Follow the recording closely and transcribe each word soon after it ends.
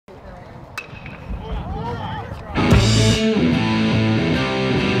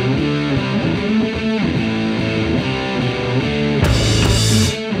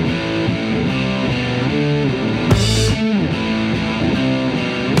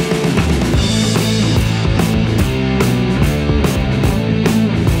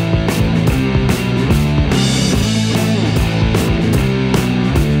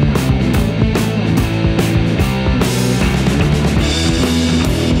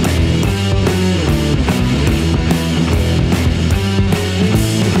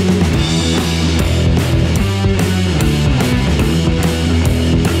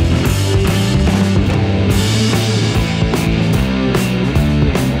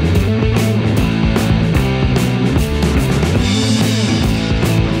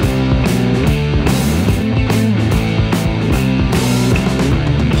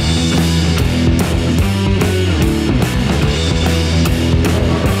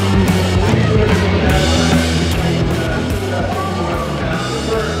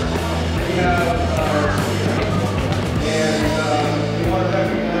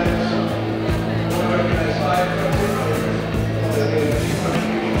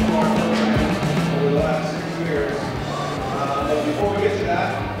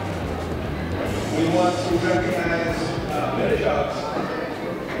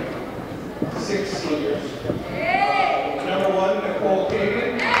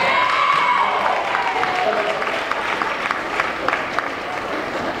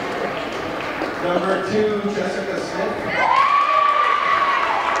2, Jessica Smith.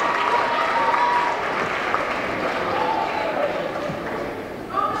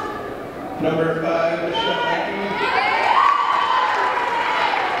 Number 5, Michelle Mackey.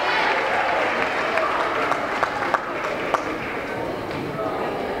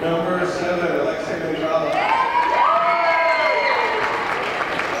 Number 7, Alexei Mandrala.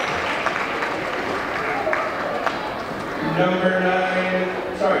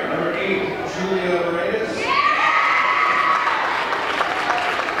 Number 8, Julia Moraes.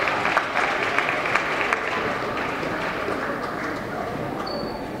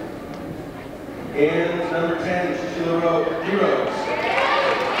 And number 10, Sheila D-Rose.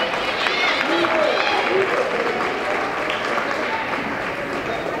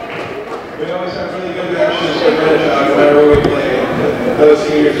 We always have really good matches in Minnechaug, no matter where we play. Those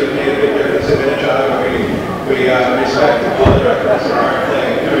seniors have made a big difference in Minnechaug. We respect all the records in our play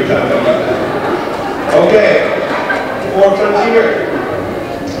every time we do that. Okay, for Frontier.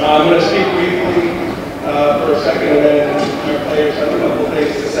 I'm going to speak briefly for a second, and then our players have a couple of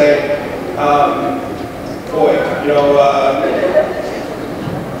things to say. Boy, you know,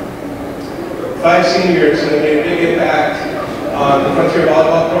 5 seniors have made a big impact on the Frontier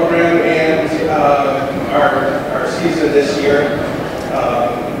Volleyball program and our season this year.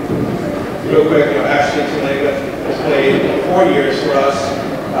 Real quick, you know, Ashley Talega has played 4 years for us.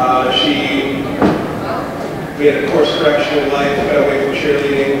 We had a course correction in life, got away from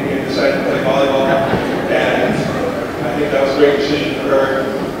cheerleading, and decided to play volleyball. And I think that was a great decision for her.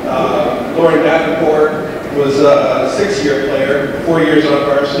 Lauren Davenport was a 6-year player, 4 years on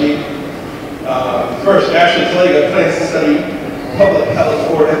varsity. First, Ashley Talega plans to study public health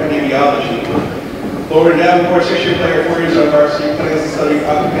or epidemiology. Lauren Davenport, 6-year player, 4 years on varsity, plans to study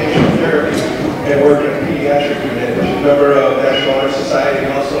occupational therapy and work in a pediatric unit. She's a member of the National Honor Society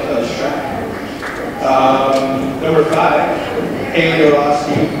and also does track. Number 5, Haley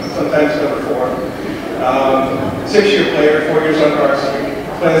Orlowski, sometimes number 4. 6-year player, 4 years on varsity,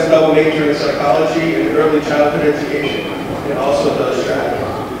 plans to double major in psychology and early childhood education and also does track.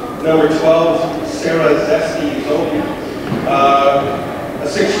 Number 12, Sarah Zesty-Zobi. A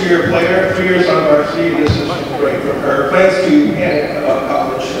 6-year player, 3 years on varsity. This is great for her. Plans to panic about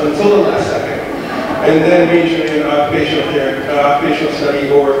college until the last second, and then major in occupational therapy, occupational study,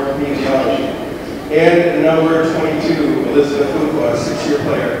 or kinesiology. And number 22, Elizabeth Fuqua, a 6-year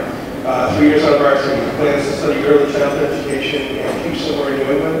player, 3 years on varsity. Plans to study early childhood education and teach somewhere in New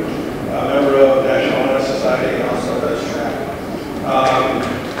England. A member of the National Honor Society and also does track.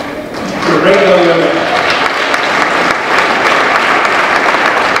 To bring young women.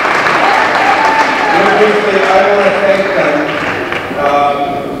 Briefly, I want to thank them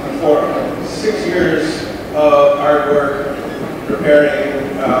for 6 years of hard work preparing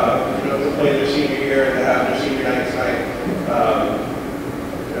to play their senior year and to have their senior night tonight.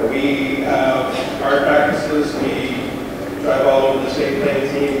 We have hard practices. We drive all over the state playing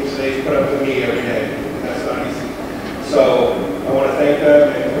teams. They put up with me every day. That's not easy. So I want to thank them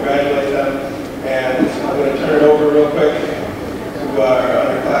and congratulate them. And I'm going to turn it over real quick to our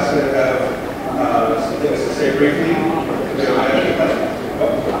underclassmen who have some things to say briefly.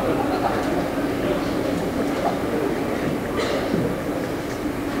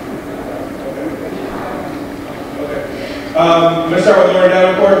 I'm going to start with Lauren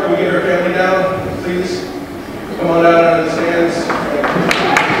Davenport. Can we get her family down, please? Come on down out of the stands.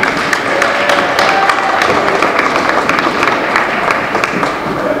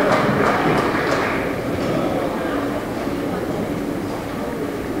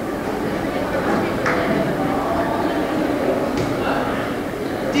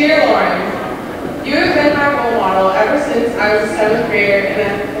 Dear Lauren, you have been my role model ever since I was a 7th grader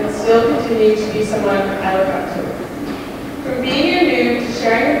and still continue to be someone I look up to. From being your noob to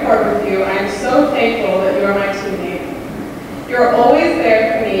sharing the court with you, I am so thankful that you are my teammate. You are always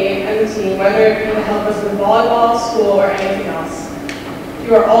there for me and the team, whether it be to help us with volleyball, school, or anything else.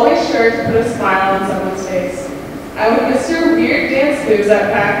 You are always sure to put a smile on someone's face. I would miss your weird dance moves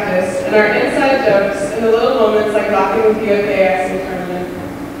at practice and our inside jokes and the little moments like laughing with you at the ASC tournament.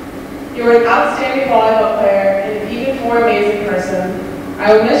 You are an outstanding volleyball player and an even more amazing person.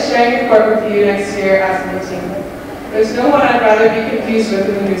 I will miss sharing the court with you next year as my team. There's no one I'd rather be confused with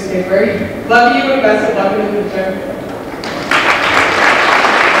in the newspaper. Love you and best of luck in the future.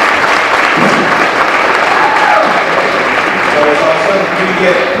 That was awesome. Can we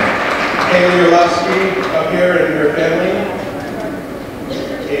get Haley Orlowski up here and her family?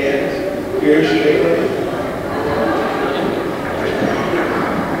 And here's Haley.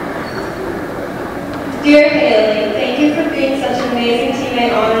 Dear Haley, thank you for being such an amazing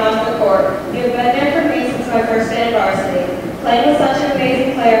teammate on and off the court. You've been there for my first day at varsity. Playing with such an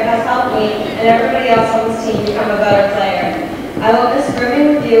amazing player has helped me and everybody else on this team become a better player. I will miss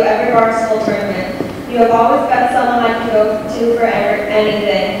rooming with you every varsity tournament. You have always been someone I can go to for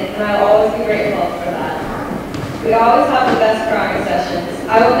anything, and I will always be grateful for that. We always have the best crying sessions.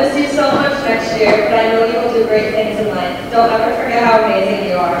 I will miss you so much next year, but I know you will do great things in life. Don't ever forget how amazing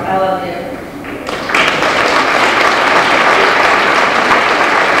you are. I love you.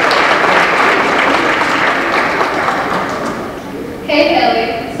 Hey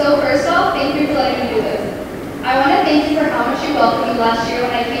Haley, so first off, thank you for letting me do this. I want to thank you for how much you welcomed me last year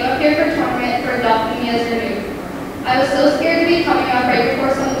when I came up here for a tournament for adopting me as your new. I was so scared to be coming up right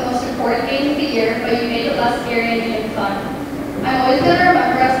before some of the most important games of the year, but you made it less scary and even fun. I'm always going to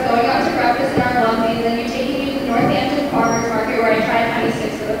remember us going out to breakfast in our onesies and you taking me to the Northampton Farmers Market where I tried honey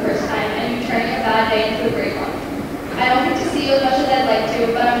sticks for the first time and you turning a bad day into a great one. I don't get to see you as much as I'd like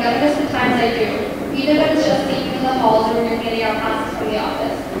to, but I'm going to miss the times I do, even if it's just seeing you in the halls or when you're getting our passes from the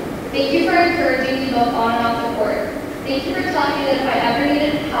office. Thank you for encouraging me both on and off the court. Thank you for telling me that if I ever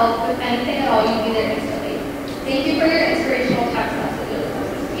needed help with anything at all, you'd be there instantly. Thank you for your inspirational text messages.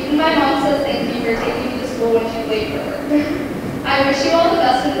 Even my mom says thank you for taking me to school when she's late for work. I wish you all the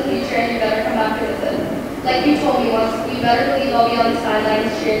best in the future and you better come back to visit. Like you told me once, you better believe I'll be on the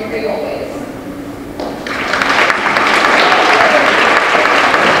sidelines cheering for you always.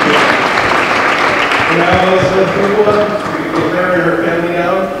 And now Elizabeth Kugler, you can give her and her family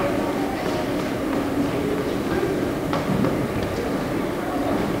now.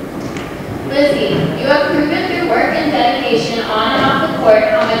 Lizzie, you have proven through work and dedication on and off the court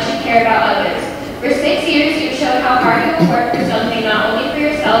how much you care about others. For 6 years, you've shown how hard you will work for something not only for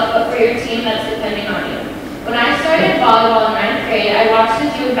yourself, but for your team that's depending on you. When I started volleyball in 9th grade, I watched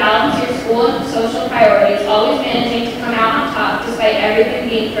as you would balance your school and social priorities, always managing to come out on top despite everything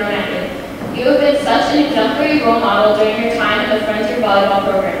being thrown at you. You have been such an exemplary role model during your time in the Frontier Volleyball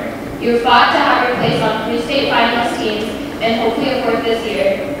program. You have fought to have your place on 3 state finalist teams and hopefully a 4th this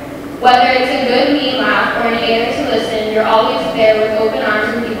year. Whether it's a good mean laugh or an ear to listen, you're always there with open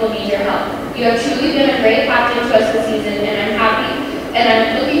arms when people need your help. You have truly been a great captain to us this season, and I'm happy, and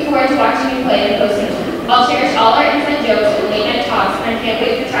I'm looking forward to watching you play in postseason. I'll cherish all our inside jokes and late night talks, and I can't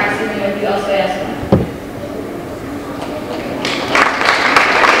wait for track season with you elsewhere as well.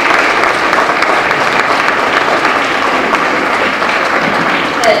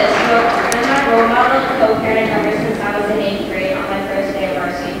 You have been my role model and co-parent ever since I was in 8th grade on my first day of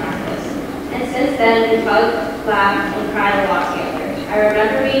varsity practice. And since then, we've hugged, laughed, and cried a lot together. I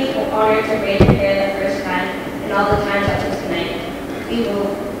remember being honored to braid your hair the first time and all the times up to tonight. We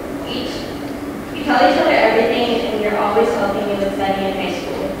tell each other everything, and you're always helping me with studying in high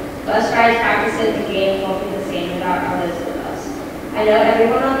school. Bus rides, practices, and games won't be the same without our Liz with us. I know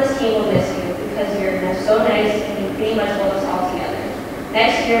everyone on this team will miss you because you're so nice and you pretty much hold us all together.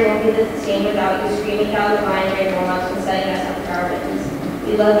 Next year won't be the same without you screaming down the line during warm-ups and setting us up for our wins.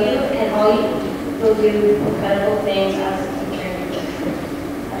 We love you, and all you will do incredible things as a teacher.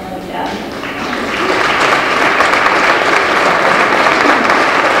 I love you, Dad.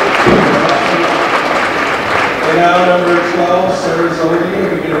 And now number 12, Sarah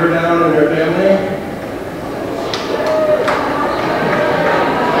Zodi, we get her down and her family.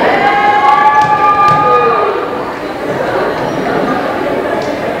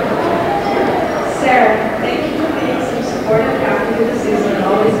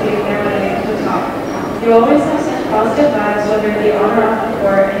 You always have such positive vibes whether it be on or off the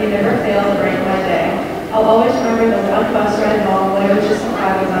court, and you never fail to brighten my day. I'll always remember the one bus ride home when it was just the 5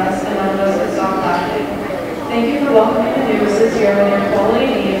 of us, and none of us could stop laughing. Thank you for welcoming the news this year with your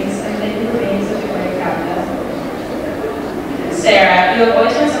quality games, and thank you for being such a great captain. Sarah, you have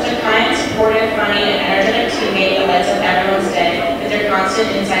always been such a kind, supportive, funny, and energetic teammate that lights up everyone's day with your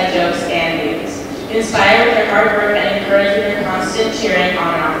constant inside jokes and memes. You inspire with your hard work and encourage with your constant cheering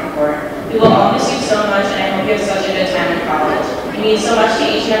on and off the court. We will all miss you so much, and I hope you have such a good time in college. You mean so much to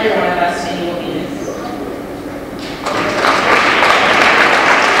each and every one of us, and you will be missed.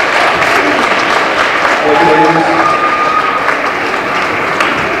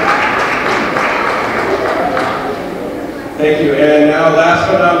 Thank you. And now, last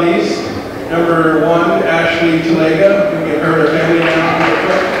but not least, number 1, Ashley Talega. We get her and her family down real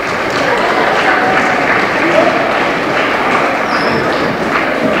quick.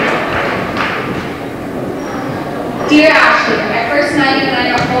 Dear Ashley, I first met you when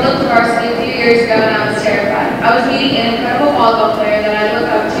I got pulled up to varsity a few years ago and I was terrified. I was meeting an incredible volleyball player that I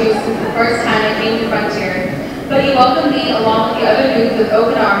looked up to since the first time I came to Frontier. But he welcomed me along with the other youth with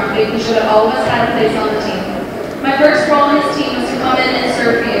open arms, making sure that all of us had a place on the team. My first role on his team was to come in and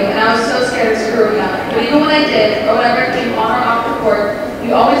serve for you, and I was so scared of screwing up. But he even when I did, or whenever it came on or off the court,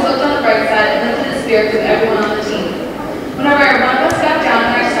 you always looked on the bright side and lifted the spirits of everyone on the team. Whenever one of us got down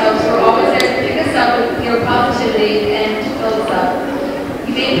on ourselves, you were always there to pick us up with your positivity and to fill us up.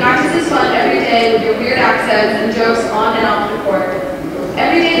 You made practices fun every day with your weird accents and jokes on and off the court.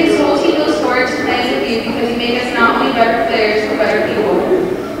 Every day this whole team goes forward to playing with you because you made us not only better players, but better people.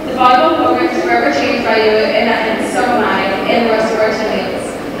 The volleyball program is forever changed by you, and so am I, and the rest of our teammates.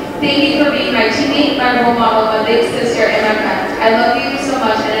 Thank you for being my teammate, my role model, my big sister, and my friend. I love you so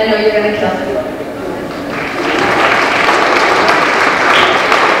much, and I know you're going to kill me.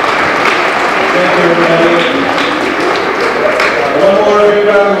 Thank you, everybody. One more big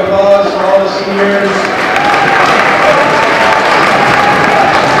round of applause for all the seniors.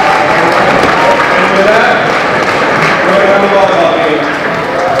 And with that, we're going to have a volleyball game.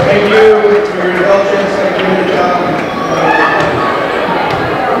 Thank you for your indulgence. Thank you, Minnechaug.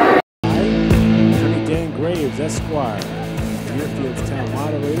 Attorney Dan Graves, Esquire, Deerfield's town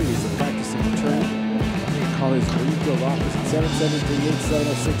moderator. He's a practicing attorney. Call his Greenfield office at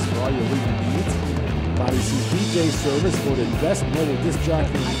 773-8706 for all your legal needs. Body C's DJ service voted best mobile disc jockey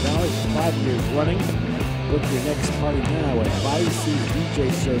in the valley for 5 years running. Book your next party now at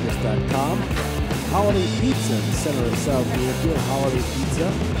bodycsdjservice.com. Holiday Pizza in the center of South Deerfield. Holiday Pizza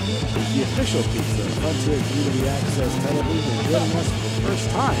is the official pizza of Frontier Community Access Television. And joining us for the first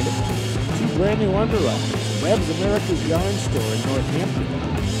time, 2 brand new underwriters. Webb's America's Yarn Store in Northampton.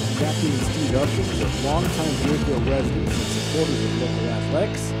 Kathy and Steve Elkins are longtime Deerfield residents and supporters of local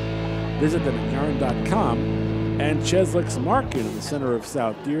athletics. Visit them at yarn.com. And Cheslick's Market in the center of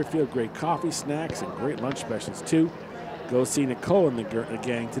South Deerfield. Great coffee, snacks, and great lunch specials too. Go see Nicole and the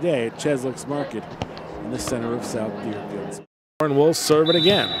gang today at Cheslick's Market in the center of South Deerfield. And will serve it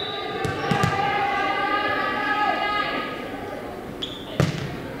again.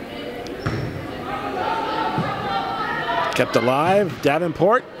 Kept alive,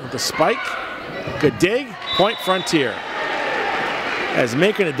 Davenport with the spike. Good dig, point Frontier. As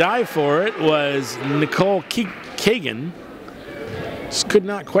making a dive for it was Nicole Kagan. Just could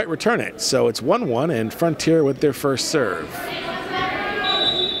not quite return it. So it's 1-1 and Frontier with their first serve.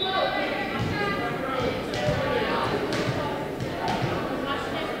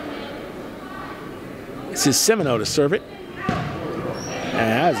 This is Semino to serve it. And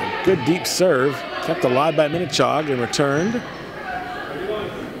that was a good deep serve. Kept alive by Minnechaug and returned.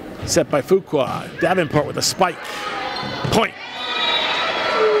 Set by Fuqua. Davenport with a spike. Point.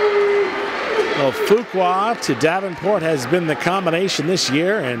 Well, Fuqua to Davenport has been the combination this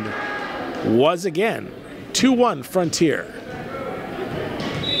year and was again. 2-1 Frontier.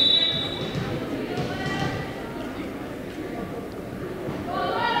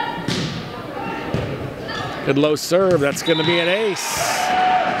 Good low serve. That's going to be an ace.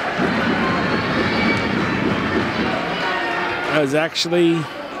 That was actually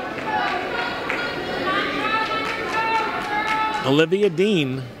Olivia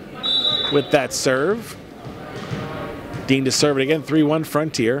Dean with that serve. Dean to serve it again, 3-1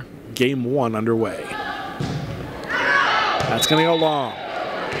 Frontier. Game 1 underway. That's going to go long.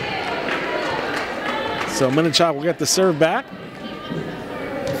 So Minnechaug will get the serve back.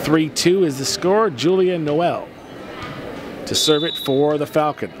 3-2 is the score. Julia Noel to serve it for the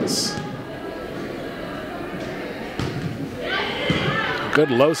Falcons. Good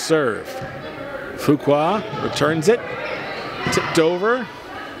low serve. Fuqua returns it. Tipped over.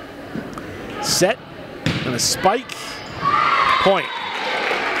 Set. And a spike. Point.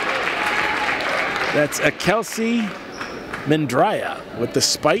 That's a Kelsey Mendraya with the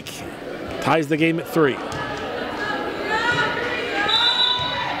spike. Ties the game at 3.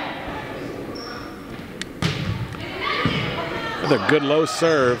 Another good low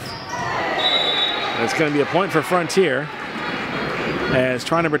serve. It's going to be a point for Frontier. As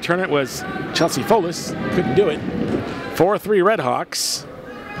trying to return it was Chelsea Folis. Couldn't do it. 4-3 Redhawks.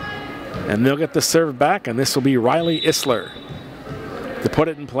 And they'll get the serve back, and this will be Riley Isler to put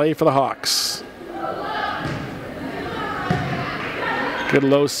it in play for the Hawks. Good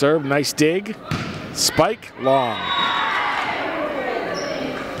low serve, nice dig. Spike, long.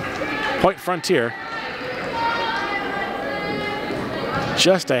 Point Frontier.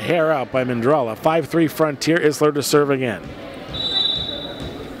 Just a hair out by Mendrala. 5-3 Frontier, Isler to serve again.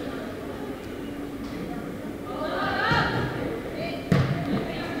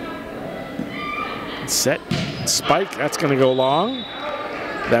 Set, spike, that's going to go long.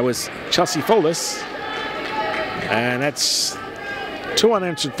 That was Chelsea Folis. And that's 3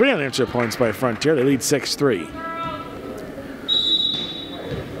 unanswered points by Frontier. They lead 6-3.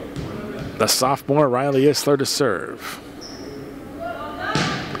 The sophomore Riley Isler to serve.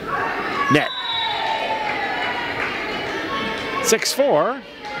 Net. 6-4.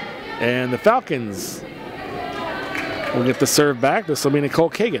 And the Falcons will get the serve back. This will be Nicole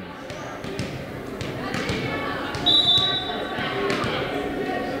Kagan.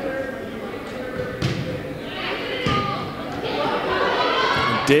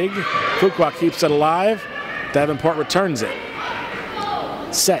 Dig. Fuqua keeps it alive. Davenport returns it.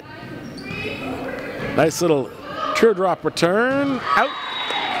 Set. Nice little teardrop return. Out.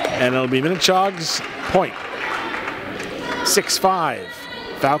 And it'll be Minnechaug's point. 6-5.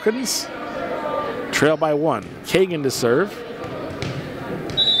 Falcons trail by 1. Kagan to serve.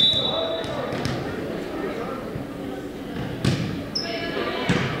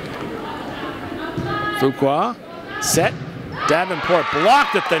 Fuqua. Set. Davenport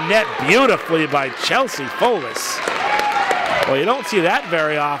blocked at the net beautifully by Chelsea Folis. Well, you don't see that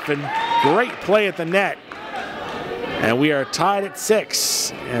very often. Great play at the net. And we are tied at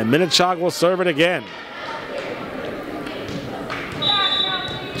 6. And Minnechaug will serve it again.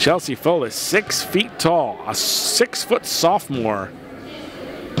 Chelsea Folis, 6 feet tall, a 6-foot sophomore.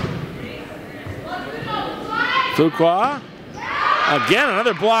 Fuqua. Again,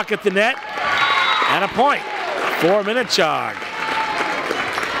 another block at the net. And a point for Minnechaug.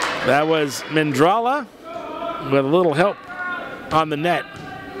 That was Mendrala with a little help on the net.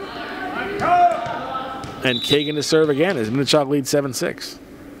 And Kagan to serve again as Minnechaug leads 7-6.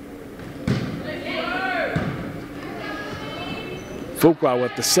 Fuqua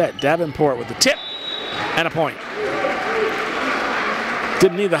with the set. Davenport with the tip. And a point.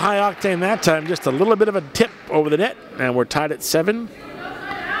 Didn't need the high octane that time, just a little bit of a tip over the net. And we're tied at 7.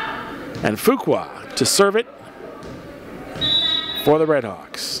 And Fuqua to serve it for the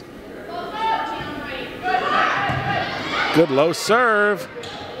Redhawks. Good low serve.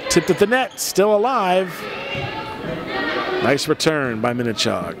 Tipped at the net, still alive. Nice return by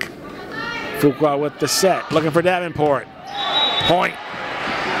Minnechaug. Fuqua with the set, looking for Davenport. Point.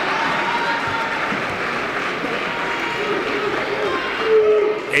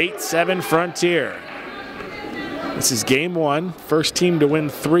 Eight-7 Frontier. This is game 1. First team to win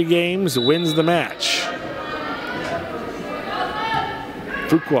 3 games wins the match.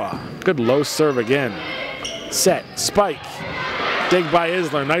 Fuqua, good low serve again. Set, spike. Dig by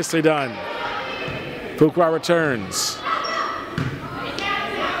Isler, nicely done. Fuqua returns.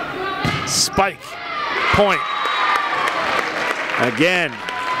 Spike, point. Again,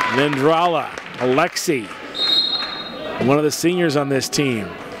 Mendrala, Alexi, one of the seniors on this team,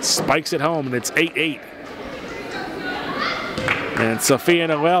 spikes it home, and it's 8-8. And Sophia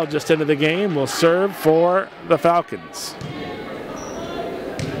Noel just into the game will serve for the Falcons.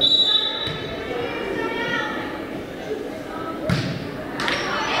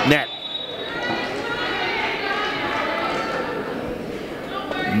 Net.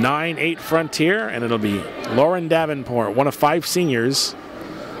 9-8 Frontier, and it'll be Lauren Davenport, one of 5 seniors,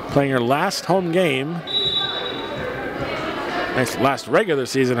 playing her last home game, last regular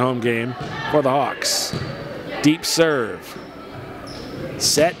season home game for the Hawks. Deep serve.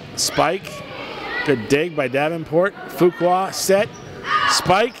 Set, spike. Good dig by Davenport. Fuqua, set,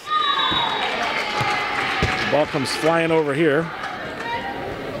 spike. The ball comes flying over here.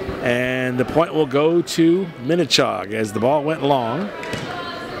 And the point will go to Minnechaug as the ball went long.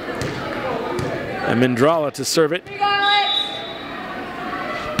 And Mendrala to serve it.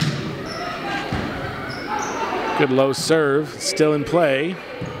 Good low serve, still in play.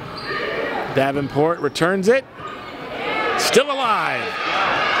 Davenport returns it. Still alive.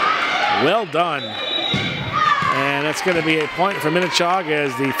 Well done. And that's going to be a point for Minnechaug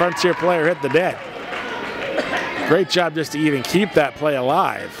as the Frontier player hit the net. Great job just to even keep that play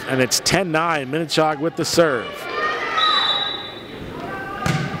alive. And it's 10-9, Minnechaug with the serve.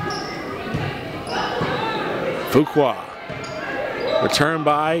 Fuqua. Return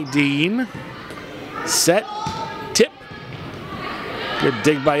by Dean. Set. Tip. Good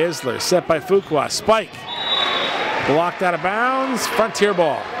dig by Isler. Set by Fuqua. Spike. Blocked out of bounds. Frontier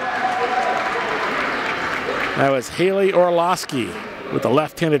ball. That was Haley Orlowski with the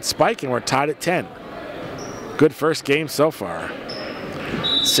left-handed spike, and we're tied at 10. Good first game so far.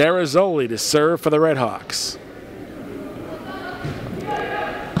 Sarah Zoli to serve for the Redhawks.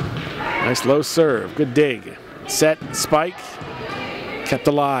 Nice low serve. Good dig. Set, spike. Kept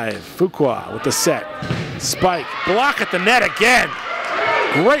alive. Fuqua with the set. Spike. Block at the net again.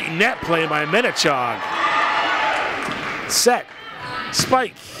 Great net play by Minnechaug. Set.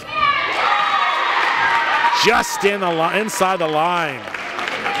 Spike. Just inside the line.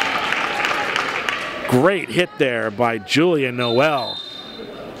 Great hit there by Julia Noel.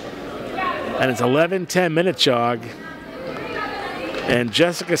 And it's 11-10 Minnechaug. And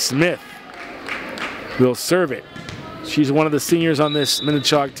Jessica Smith will serve it. She's one of the seniors on this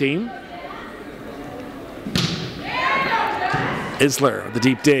Minnechaug team. Isler with the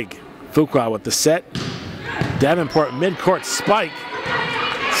deep dig. Fuqua with the set. Davenport mid-court spike.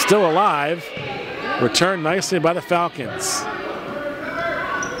 Still alive. Returned nicely by the Falcons.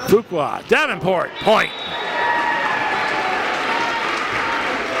 Fuqua, Davenport, point.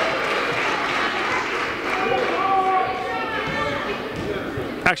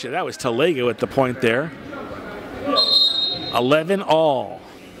 Actually, that was Talego at the point there. 11 all.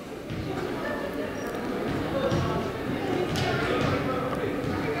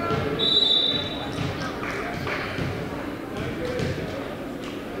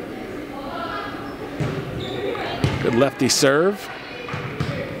 Good lefty serve.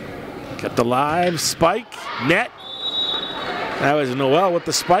 Kept alive, spike, net. That was Noel with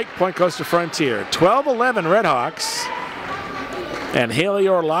the spike, point goes to Frontier. 12-11 Redhawks. And Haley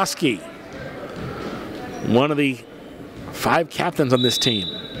Orlowski, one of the 5 captains on this team,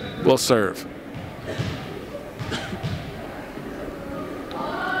 will serve.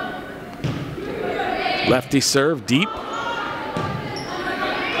 Lefty serve, deep.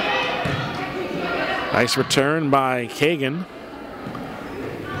 Nice return by Kagan.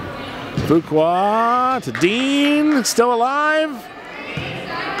 Fuqua to Dean, still alive.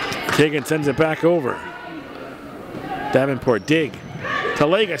 Kagan sends it back over. Davenport dig.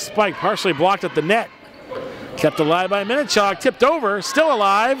 Talega spike, partially blocked at the net. Kept alive by Minnechaug, tipped over, still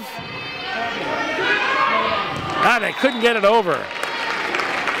alive. They couldn't get it over.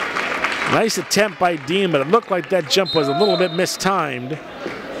 Nice attempt by Dean, but it looked like that jump was a little bit mistimed.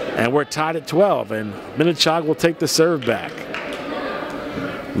 And we're tied at 12, and Minnechaug will take the serve back.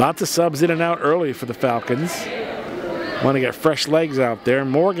 Lots of subs in and out early for the Falcons. Want to get fresh legs out there.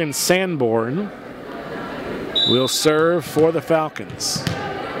 Morgan Sanborn will serve for the Falcons.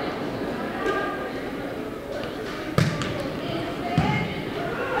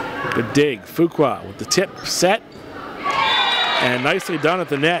 Good dig. Fuqua with the tip set. And nicely done at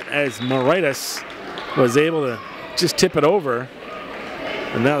the net as Moraitis was able to just tip it over.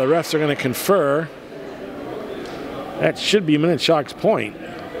 And now the refs are going to confer. That should be Minnechaug's point.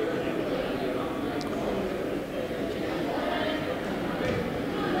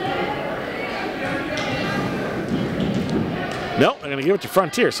 Nope, they're going to give it to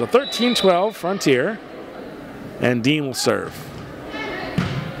Frontier. So 13-12 Frontier. And Dean will serve.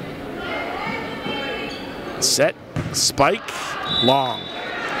 Set, spike, long.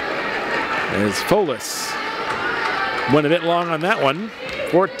 As Folis went a bit long on that one.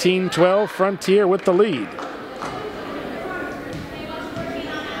 14-12 Frontier with the lead.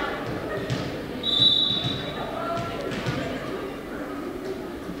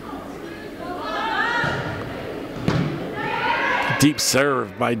 Deep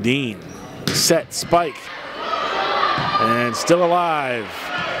serve by Dean. Set, spike, and still alive.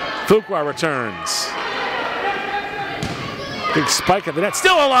 Fuqua returns. Big spike at the net,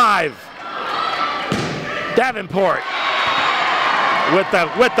 still alive. Davenport with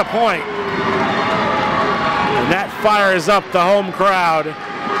the point. And that fires up the home crowd.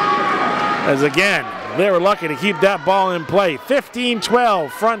 As again, they were lucky to keep that ball in play. 15-12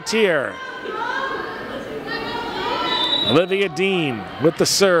 Frontier. Olivia Dean with the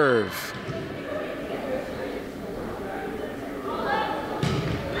serve.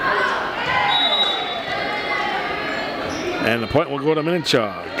 And the point will go to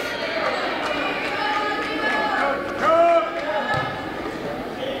Minnechaug.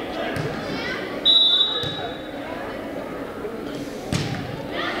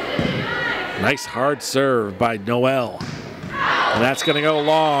 Nice hard serve by Noel. And that's going to go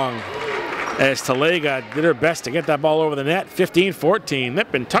long as Talega did her best to get that ball over the net. 15-14.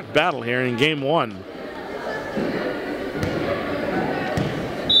 Nip and tuck battle here in game one.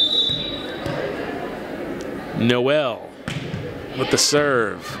 Noel with the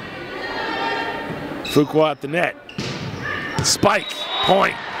serve. Fuqua at the net. Spike,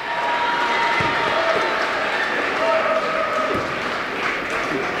 point.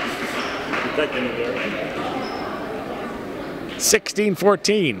 That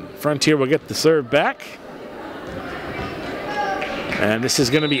 16-14. Frontier will get the serve back. And this is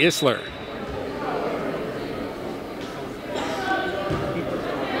going to be Isler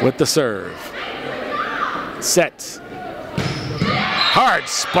with the serve. Set. Hard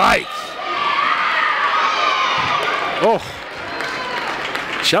spike. Oh.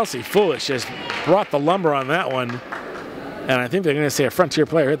 Chelsea Foolish just brought the lumber on that one. And I think they're going to say a Frontier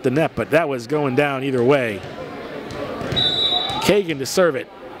player hit the net, but that was going down either way. Kagan to serve it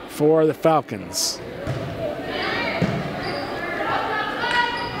for the Falcons.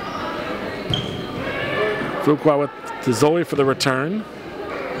 Fuqua to Zoe for the return.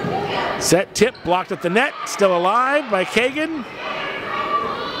 Set, tip, blocked at the net. Still alive by Kagan.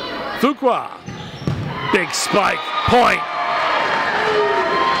 Fuqua. Big spike. Point.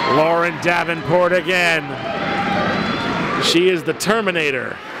 Lauren Davenport again. She is the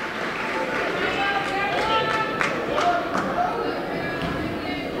Terminator.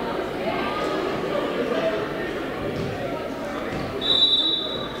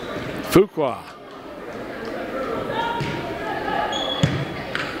 Fuqua.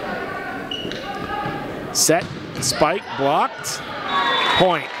 Set, spike, blocked,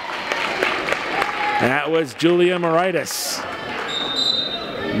 point. That was Julia Moritas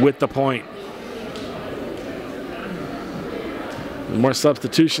with the point. More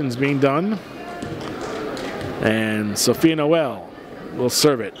substitutions being done. And Sophia Noel will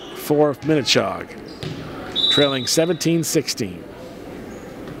serve it for Minnechaug, trailing 17-16.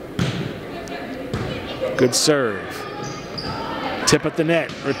 Good serve. Tip at the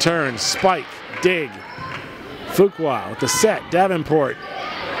net, return, spike, dig. Fuqua with the set, Davenport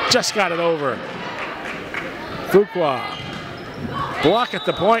just got it over. Fuqua, block at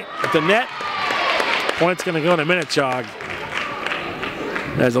the point, at the net. Point's gonna go to Minnechaug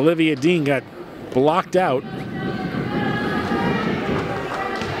as Olivia Dean got blocked out.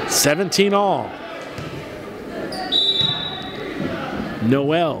 17 all.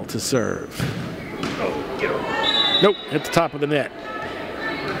 Noel to serve. Nope, hit the top of the net.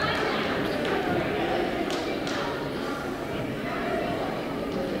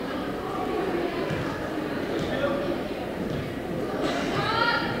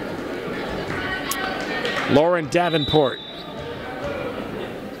 Lauren Davenport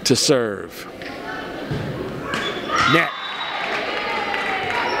to serve. Net.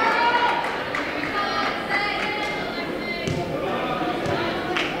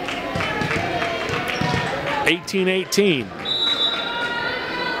 (18-18).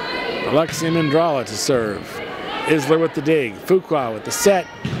 Alexia Mendrala to serve. Isler with the dig. Fuqua with the set.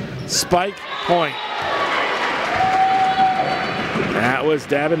 Spike, point. That was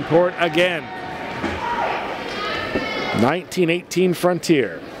Davenport again. 19-18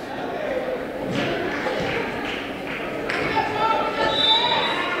 Frontier.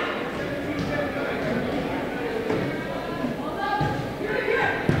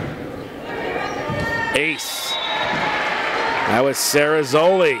 Ace. That was Sarah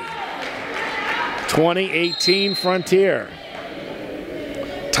Zoli. 20-18 Frontier.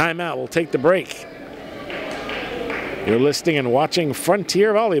 Timeout. We'll take the break. You're listening and watching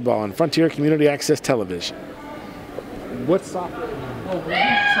Frontier Volleyball on Frontier Community Access Television. What software? Oh,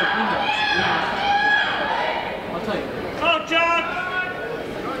 I'll tell you. Oh, John!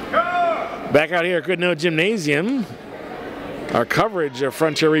 Back out here at Goodnoe Gymnasium. Our coverage of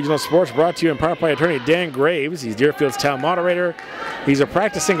Frontier Regional Sports brought to you in part by attorney Dan Graves. He's Deerfield's town moderator. He's a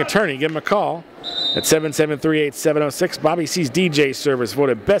practicing attorney. Give him a call at 773-8706. Bobby C's DJ service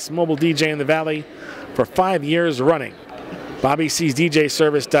voted best mobile DJ in the Valley for 5 years running.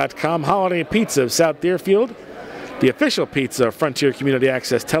 BobbyC'sDJService.com. Holiday Pizza of South Deerfield. The official pizza of Frontier Community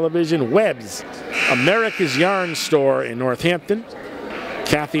Access Television. Webb's, America's Yarn Store in Northampton.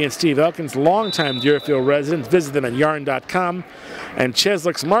 Kathy and Steve Elkins, longtime Deerfield residents. Visit them at yarn.com. And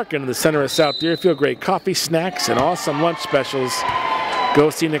Cheslick's Market in the center of South Deerfield. Great coffee, snacks, and awesome lunch specials. Go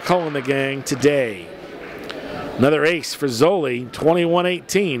see Nicole and the gang today. Another ace for Zoli,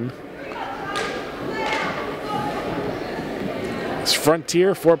 21-18. It's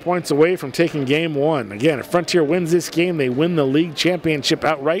Frontier 4 points away from taking game one. Again, if Frontier wins this game, they win the league championship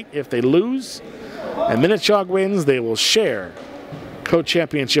outright. If they lose and Minnechaug wins, they will share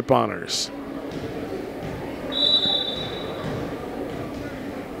co-championship honors.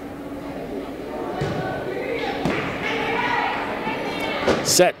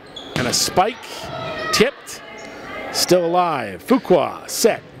 Set and a spike, tipped, still alive. Fuqua,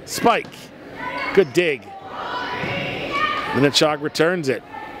 set, spike, good dig. Minnechaug returns it.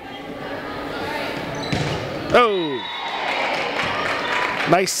 Oh!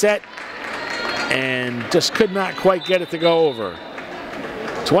 Nice set, and just could not quite get it to go over.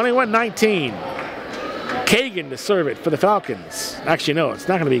 21-19. Kagan to serve it for the Falcons. Actually, no, it's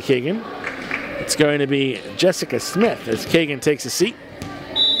not going to be Kagan. It's going to be Jessica Smith as Kagan takes a seat.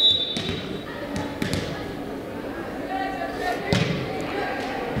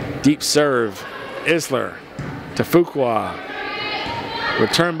 Deep serve. Isler to Fuqua.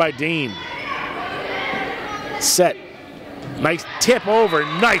 Return by Dean. Set. Nice tip over.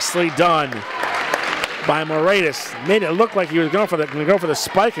 Nicely done by Moritas. Made it look like he was going to go for the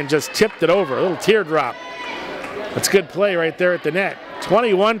spike and just tipped it over. A little teardrop. That's good play right there at the net.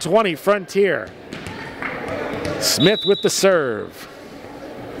 21-20 Frontier. Smith with the serve.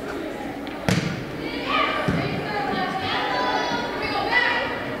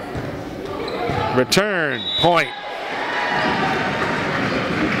 Return, point.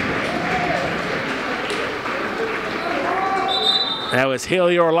 That was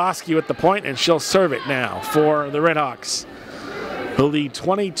Haley Orlowski with the point, and she'll serve it now for the Redhawks, who lead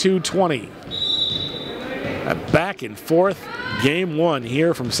 22-20. A back and forth game one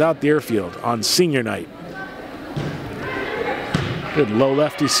here from South Deerfield on senior night. Good low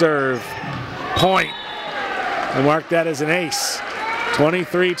lefty serve, point. And mark that as an ace,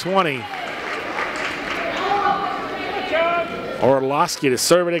 23-20. Orlowski to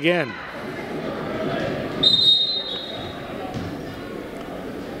serve it again.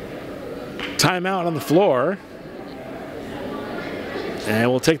 Timeout on the floor. And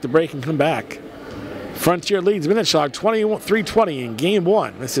we'll take the break and come back. Frontier leads Minnechaug 23-20 in game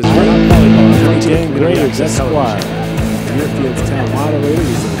one. This is volleyball. Frontier Graders Esquire. Deerfield's town moderator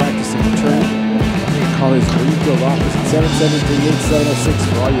is practicing return. Call his Greenfield office at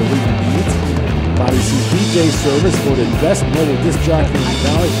 773-8706 for all your legal needs. Body C's DJ service voted best mobile disc jockey in the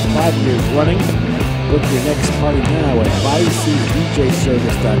valley for 5 years running. Book your next party now at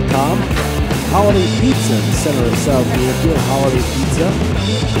bodycsdjservice.com. Holiday Pizza in the center of South Deerfield. Holiday Pizza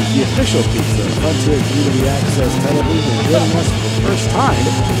is the official pizza of Frontier Community Access Television, and joining us for the first time,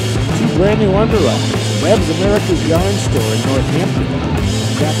 2 brand new underwriters. Webb's America's Yarn Store in Northampton.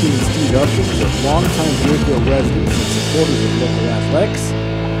 Kathy and Steve Elkins are longtime Deerfield residents and supporters of local athletics.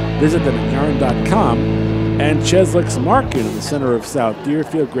 Visit them at yarn.com. And Cheslick's Market in the center of South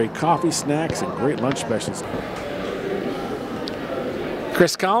Deerfield. Great coffee, snacks, and great lunch specials.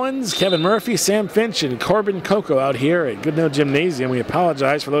 Chris Collins, Kevin Murphy, Sam Finch, and Corbin Coco out here at Goodnow Gymnasium. We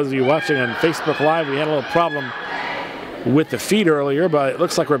apologize for those of you watching on Facebook Live. We had a little problem with the feed earlier, but it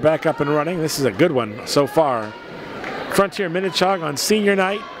looks like we're back up and running. This is a good one so far. Frontier Minnechaug on senior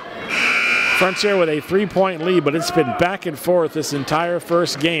night. Frontier with a 3-point lead, but it's been back and forth this entire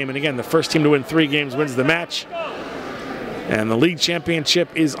first game. And again, the first team to win 3 games wins the match. And the league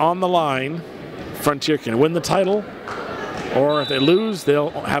championship is on the line. Frontier can win the title, or if they lose, they'll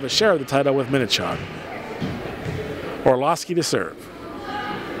have a share of the title with Minnechaug. Orlowski to serve.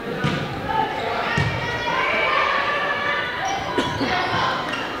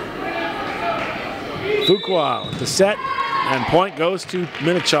 Fuqua with the set, and point goes to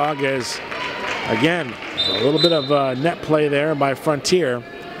Minnechaug as, again, a little bit of net play there by Frontier.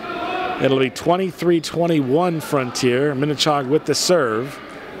 It'll be 23-21 Frontier. Minnechaug with the serve.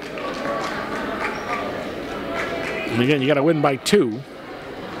 And again, you got to win by 2.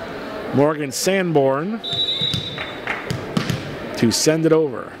 Morgan Sanborn to send it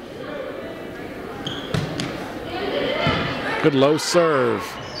over. Good low serve.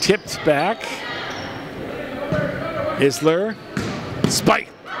 Tipped back. Isler. Spike.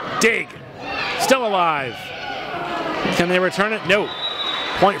 Dig. Still alive. Can they return it? No.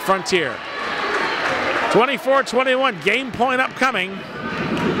 Point Frontier. 24-21. Game point upcoming.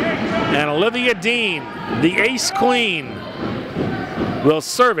 And Olivia Dean, the ace queen, will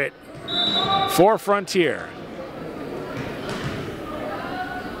serve it for Frontier.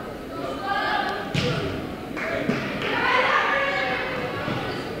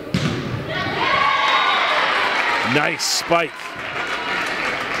 Nice spike.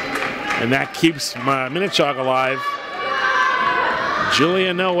 And that keeps Minnechaug alive.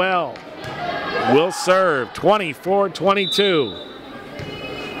 Julia Noel will serve 24-22.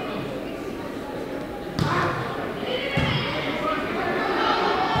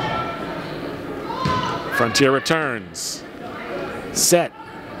 Frontier returns. Set.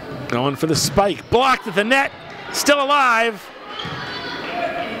 Going for the spike. Blocked at the net. Still alive.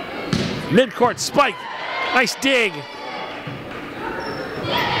 Midcourt spike. Nice dig.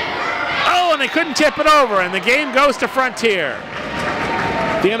 Oh, and they couldn't tip it over, and the game goes to Frontier.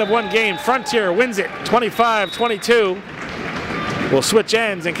 At the end of one game, Frontier wins it 25-22. We'll switch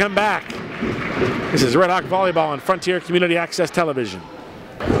ends and come back. This is Red Hawk Volleyball on Frontier Community Access Television.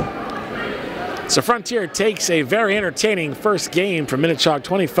 So Frontier takes a very entertaining first game from Minnechaug,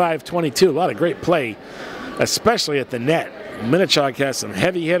 25-22. A lot of great play, especially at the net. Minnechaug has some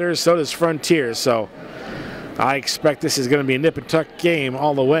heavy hitters, so does Frontier. So I expect this is going to be a nip-and-tuck game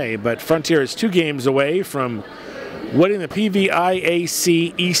all the way. But Frontier is 2 games away from winning the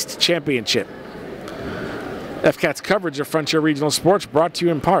PVIAC East Championship. FCAT's coverage of Frontier Regional Sports brought to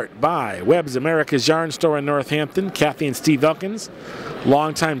you in part by Webb's America's Yarn Store in Northampton. Kathy and Steve Elkins,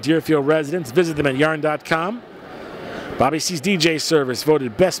 longtime Deerfield residents. Visit them at yarn.com. Bobby C's DJ service,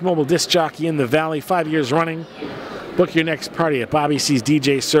 voted best mobile disc jockey in the valley 5 years running. Book your next party at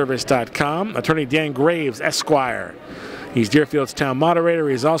BobbyC'sDJService.com. Attorney Dan Graves, Esquire. He's Deerfield's town moderator.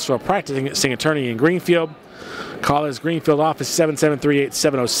 He's also a practicing attorney in Greenfield. Call his Greenfield office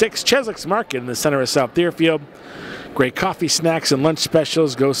 773-8706. Cheswick's Market in the center of South Deerfield. Great coffee, snacks, and lunch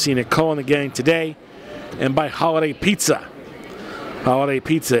specials. Go see Nicole and the gang today. And buy Holiday Pizza. Holiday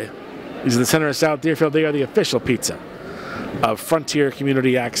Pizza is in the center of South Deerfield. They are the official pizza of Frontier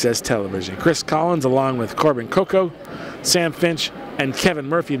Community Access Television. Chris Collins, along with Corbin Coco, Sam Finch, and Kevin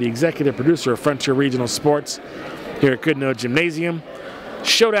Murphy, the executive producer of Frontier Regional Sports here at Goodnoe Gymnasium.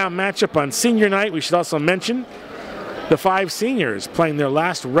 Showdown matchup on senior night. We should also mention the 5 seniors playing their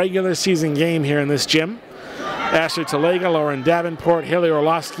last regular season game here in this gym. Ashley Talega, Lauren Davenport, Haley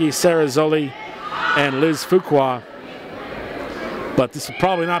Orlowski, Sarah Zoli, and Liz Fuqua. But this will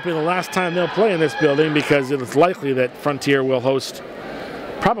probably not be the last time they'll play in this building, because it is likely that Frontier will host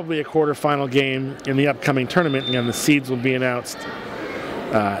probably a quarterfinal game in the upcoming tournament, and the seeds will be announced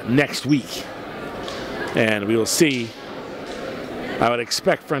next week. And we will see. I would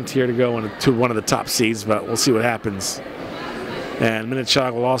expect Frontier to go to one of the top seeds, but we'll see what happens. And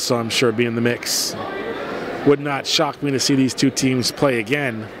Minnechaug will also, I'm sure, be in the mix. Would not shock me to see these two teams play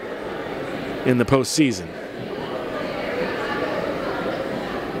again in the postseason,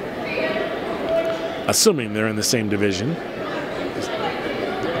 assuming they're in the same division. All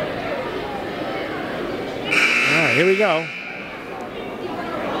right, here we go.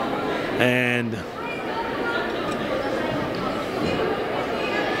 And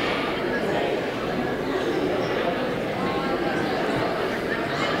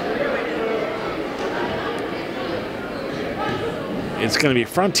it's going to be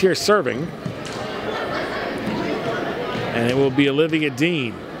Frontier serving, and it will be Olivia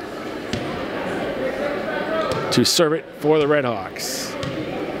Dean to serve it for the Redhawks.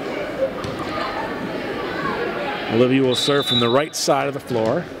 Olivia will serve from the right side of the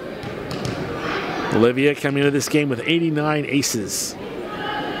floor. Olivia coming into this game with 89 aces.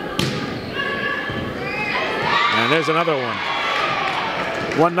 And there's another one.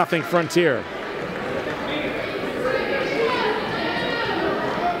 1-0 Frontier.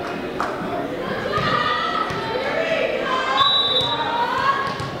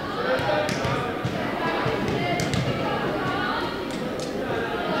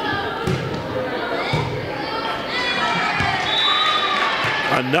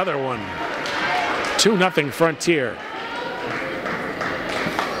 Another one. 2-0 Frontier.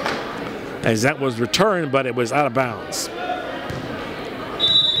 As that was returned, but it was out of bounds.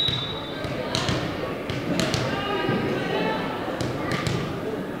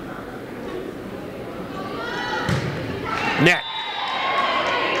 Net.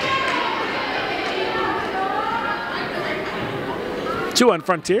 Two on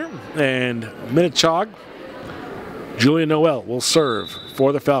Frontier, and Minnechaug. Julia Noel will serve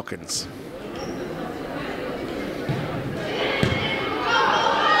for the Falcons.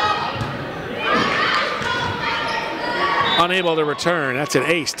 Unable to return. That's an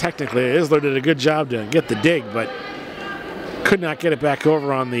ace, technically. Isler did a good job to get the dig, but could not get it back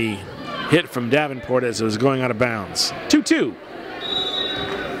over on the hit from Davenport as it was going out of bounds. 2-2.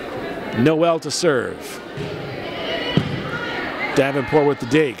 Noel to serve. Davenport with the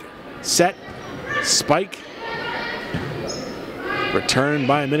dig. Set. Spike. Returned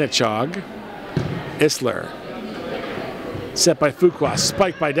by Minnechaug. Isler. Set by Fuqua.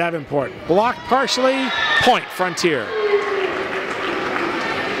 Spiked by Davenport. Blocked partially. Point Frontier.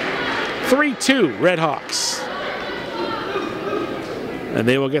 3-2 Redhawks. And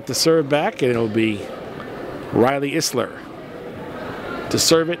they will get the serve back, and it will be Riley Isler to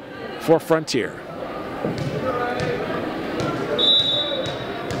serve it for Frontier.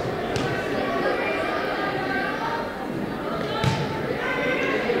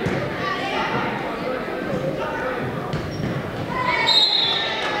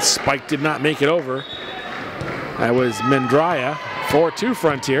 Spike did not make it over. That was Mendraya. 4-2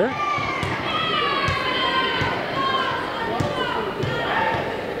 Frontier.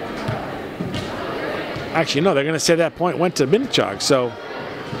 Actually, no, they're going to say that point went to Minnechaug. So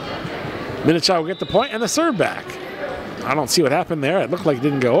Minnechaug will get the point and the serve back. I don't see what happened there. It looked like it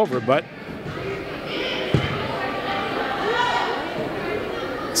didn't go over, but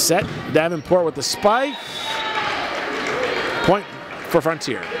set. Davenport with the spike. Point for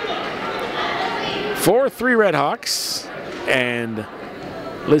Frontier. 4-3 Redhawks, and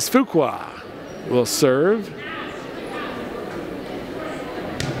Liz Fuqua will serve.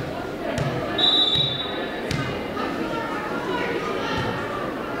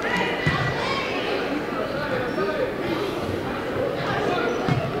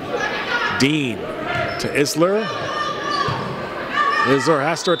 Dean to Isler. Isler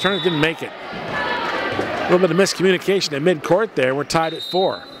has to return it, didn't make it. A little bit of miscommunication at midcourt there. We're tied at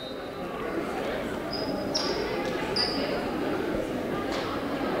 4.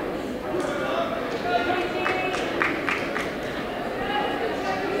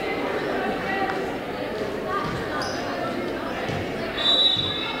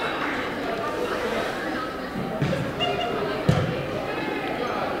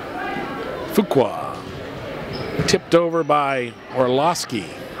 Fuqua, tipped over by Orlowski.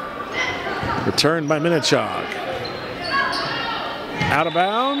 Returned by Minnechaug. Out of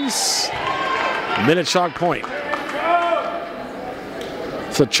bounds. Minnechaug point.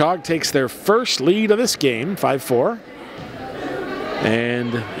 So Chaug takes their first lead of this game, 5-4.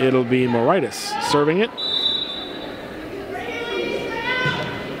 And it'll be Moritas serving it.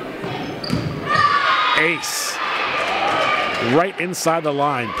 Ace. Right inside the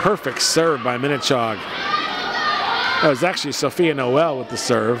line. Perfect serve by Minnechaug. That was actually Sophia Noel with the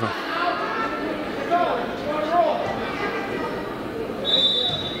serve.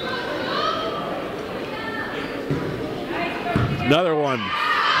 Another one.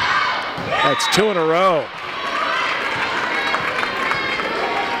 That's 2 in a row.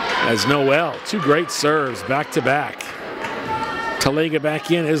 As Noel, 2 great serves back to back. Talega back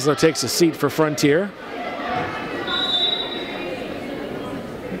in. Isler takes a seat for Frontier.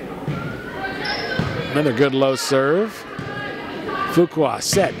 Another good low serve. Fuqua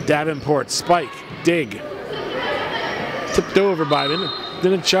set. Davenport spike. Dig. Tipped over by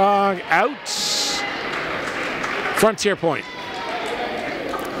Minnechaug. Out. Frontier point.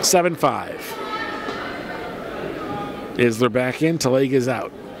 7-5. Isler back in. Talega's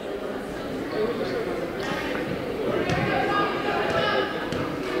out.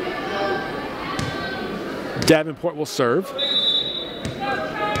 Davenport will serve.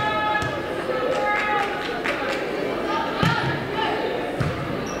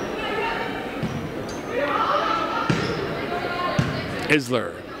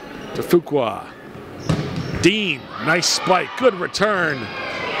 Isler to Fuqua. Dean, nice spike, good return.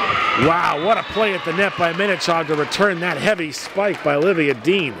 Wow, what a play at the net by Minnechaug to return that heavy spike by Olivia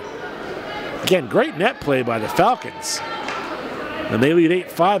Dean. Again, great net play by the Falcons. And they lead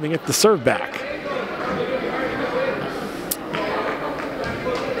 8-5 and get the serve back.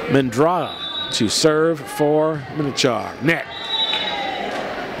 Mendrada to serve for Minnechaug. Net.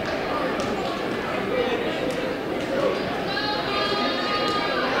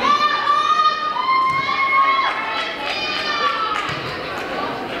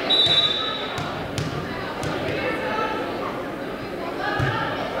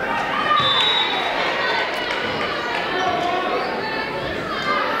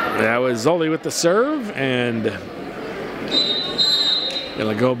 That was Zoli with the serve, and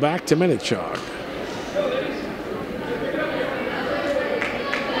it'll go back to Minnechaug.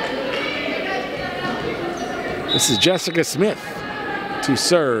 This is Jessica Smith to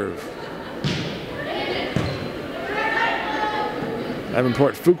serve.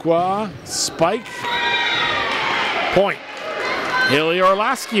 Davenport Fuqua, spike, point. Haley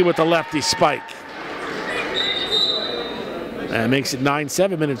Orlowski with the lefty spike. That makes it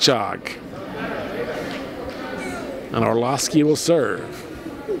 9-7 Minnechaug. And Orlowski will serve.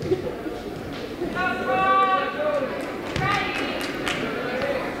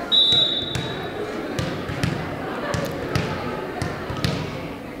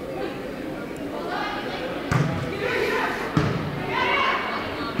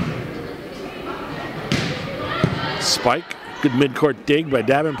 Spike, good midcourt dig by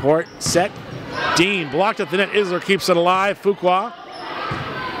Davenport. Set. Dean blocked at the net. Isler keeps it alive. Fuqua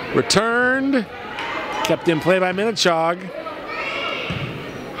returned. Kept in play by Minnechaug.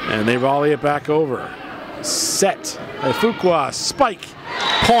 And they volley it back over. Set by Fuqua. Spike.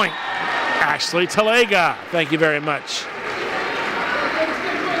 Point. Ashley Talega. Thank you very much.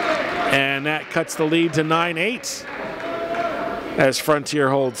 And that cuts the lead to 9-8 as Frontier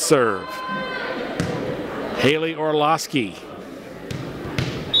holds serve. Haley Orlowski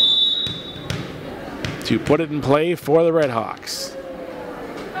to put it in play for the Redhawks.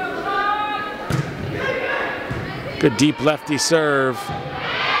 Good deep lefty serve.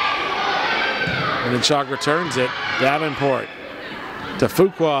 And then Chaug returns it. Davenport to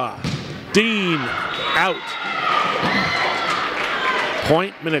Fuqua. Dean out.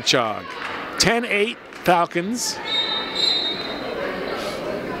 Point Minnechaug. 10-8 Falcons.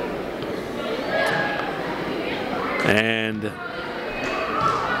 And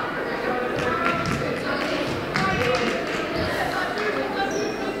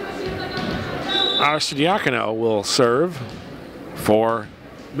Arcidiacono will serve for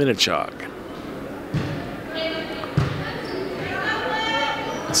Minnechaug.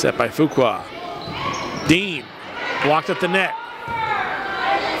 Set by Fuqua. Dean blocked at the net.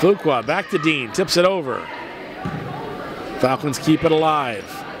 Fuqua back to Dean, tips it over. Falcons keep it alive.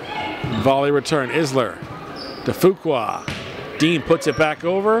 Volley return, Isler to Fuqua. Dean puts it back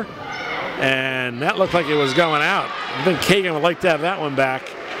over, and that looked like it was going out. I think Kagan would like to have that one back.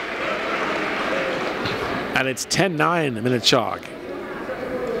 And it's 10-9 Minnechaug.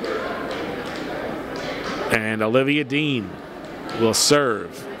 And Olivia Dean will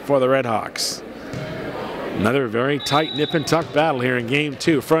serve for the Redhawks. Another very tight nip and tuck battle here in game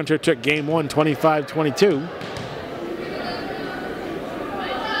 2. Frontier took game 1 25-22.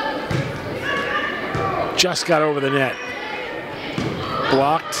 Just got over the net.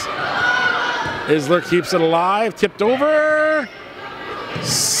 Blocked. Isler keeps it alive. Tipped over.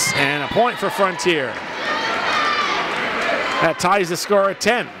 And a point for Frontier. That ties the score at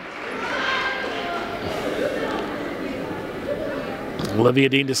 10. Olivia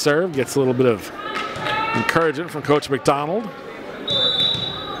Dean to serve. Gets a little bit of encouragement from Coach McDonald.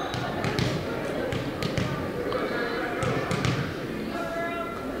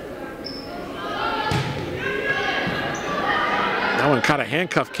 That one kind of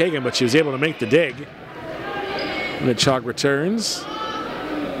handcuffed Kagan, but she was able to make the dig. Minnechaug returns.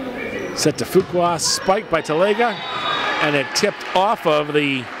 Set to Fuqua, spiked by Talega, and it tipped off of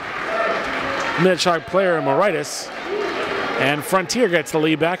the Minnechaug player, Moritas, and Frontier gets the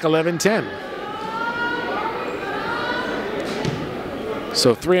lead back, 11-10.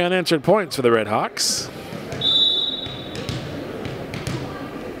 So 3 unanswered points for the Redhawks.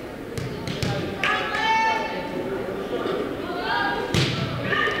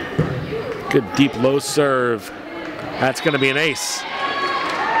 Good deep low serve. That's going to be an ace.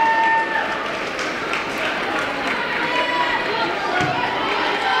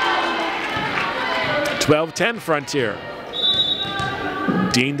 (12-10) Frontier.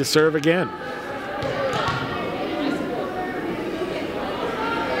 Dean to serve again.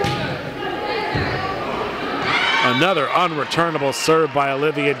 Another unreturnable serve by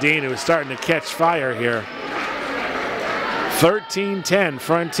Olivia Dean, who's starting to catch fire here. 13-10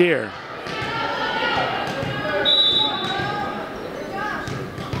 Frontier.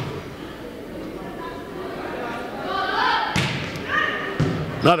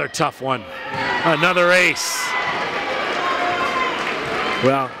 Another tough one. Another ace.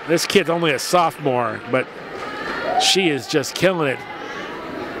 Well, this kid's only a sophomore, but she is just killing it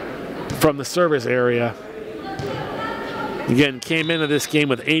from the service area. Again, came into this game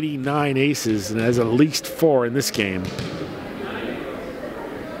with 89 aces and has at least 4 in this game.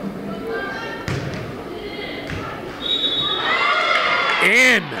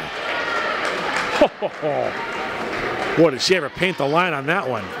 In! Boy, did she ever paint the line on that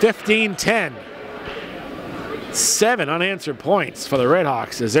one. 15-10. 7 unanswered points for the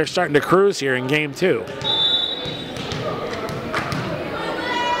Redhawks as they're starting to cruise here in game 2.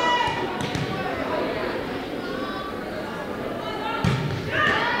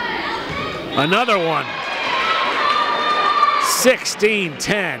 Another one.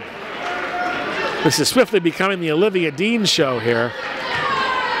 16-10. This is swiftly becoming the Olivia Dean show here.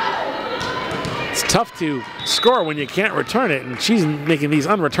 It's tough to score when you can't return it, and she's making these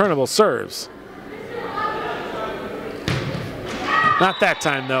unreturnable serves. Not that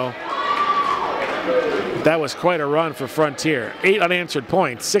time, though. That was quite a run for Frontier. 8 unanswered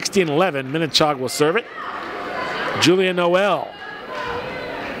points, 16-11. Minnechaug will serve it. Julia Noel.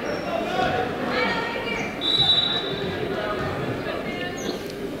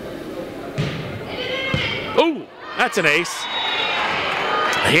 Ooh, that's an ace.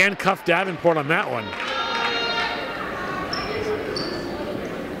 Handcuffed Davenport on that one.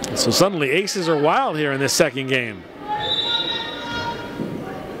 So suddenly aces are wild here in this second game.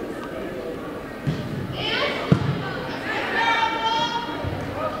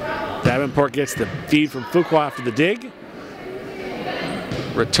 Davenport gets the feed from Fuqua after the dig.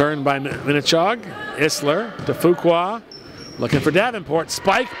 Returned by Minnechaug. Isler to Fuqua. Looking for Davenport.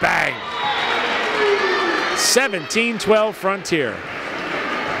 Spike, bang. 17-12 Frontier.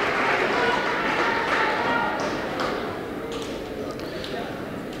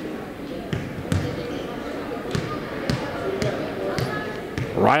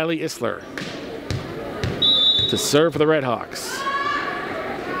 Riley Isler to serve for the Redhawks.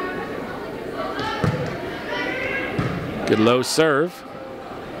 Good low serve.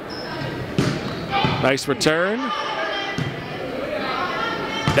 Nice return.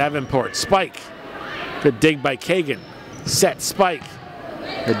 Davenport, spike. Good dig by Kagan. Set, spike.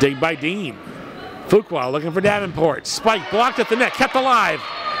 Good dig by Dean. Fuqua looking for Davenport. Spike blocked at the net, kept alive.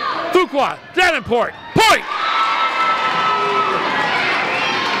 Fuqua, Davenport, point!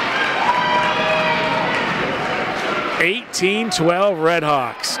 18-12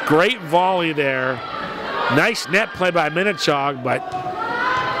 Redhawks. Great volley there. Nice net play by Minnechaug, but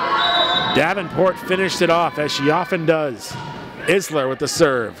Davenport finished it off as she often does. Isler with the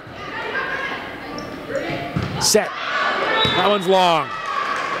serve. Set. That one's long.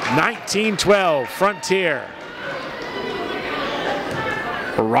 19-12 Frontier.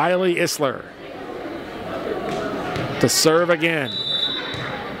 Riley Isler to serve again.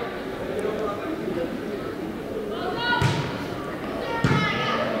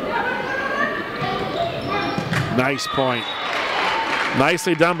 Nice point.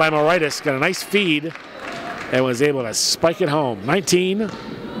 Nicely done by Moritas. Got a nice feed and was able to spike it home.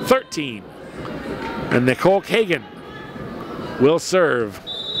 19-13. And Nicole Kagan will serve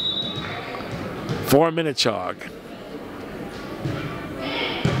for Minnechaug.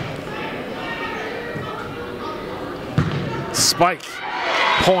 Spike.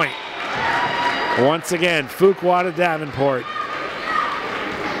 Point. Once again, Fuqua to Davenport.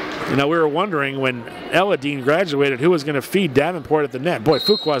 You know, we were wondering when Ella Dean graduated who was going to feed Davenport at the net. Boy,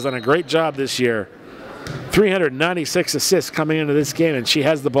 Fuqua's done a great job this year. 396 assists coming into this game, and she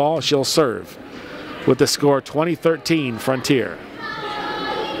has the ball. She'll serve with the score 20-13 Frontier.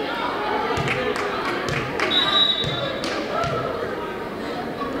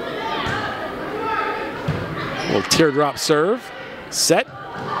 Little teardrop serve. Set.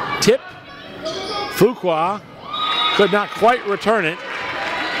 Tip. Fuqua could not quite return it.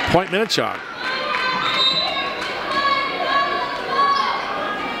 Point Minnechaug.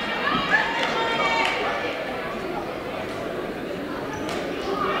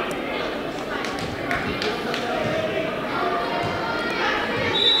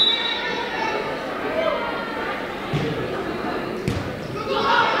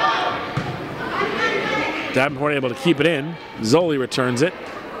 Davenport able to keep it in. Zoli returns it.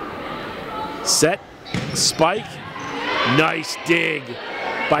 Set. Spike. Nice dig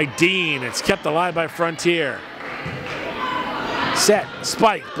by Dean. It's kept alive by Frontier. Set.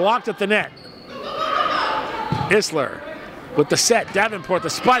 Spike. Blocked at the net. Isler with the set. Davenport the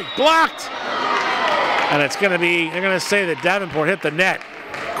spike. Blocked! And it's going to be, they're going to say that Davenport hit the net.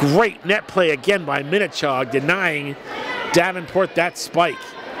 Great net play again by Minnechaug, denying Davenport that spike.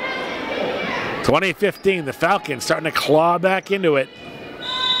 2015, the Falcons starting to claw back into it.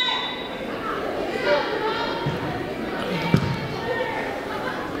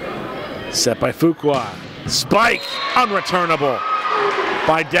 Set by Fuqua. Spike, unreturnable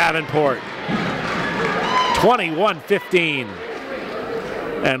by Davenport. 21-15.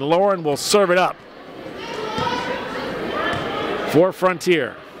 And Lauren will serve it up for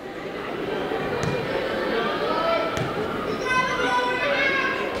Frontier.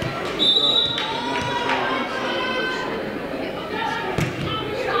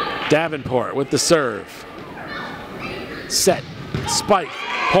 Davenport with the serve. Set, spike,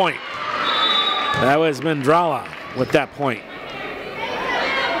 point. That was Mendrala with that point.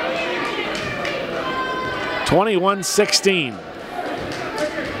 21-16.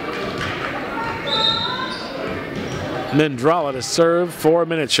 Mendrala to serve for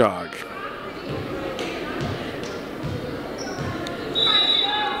Minnechaug.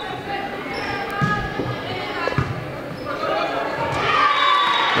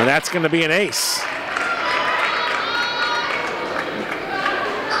 And that's going to be an ace.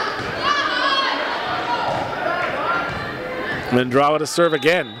 Mendrala to serve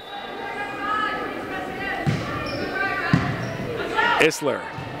again. Isler.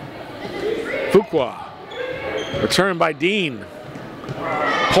 Fuqua. Return by Dean.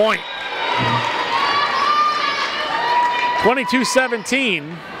 Point.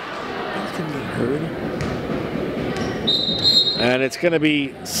 22-17. And it's going to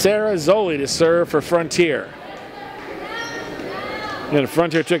be Sarah Zoli to serve for Frontier. And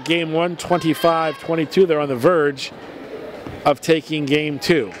Frontier took game one, 25-22. They're on the verge of taking game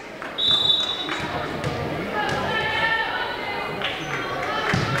two.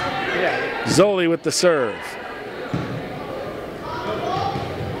 Zoli with the serve.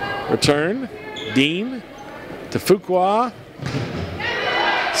 Return. Dean to Fuqua.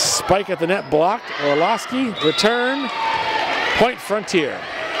 Spike at the net blocked. Orlowski. Return. Point Frontier.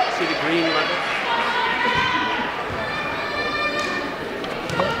 See the green level?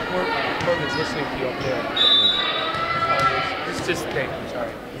 Corbin's listening to you up there. It's just thank you,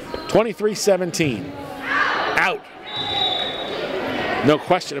 sorry. 23-17. Out. No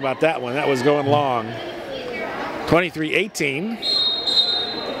question about that one. That was going long. 23-18.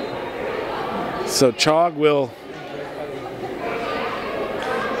 So Chaug will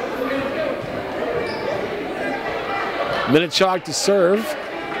Minnechaug to serve,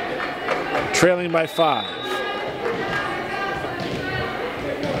 trailing by 5.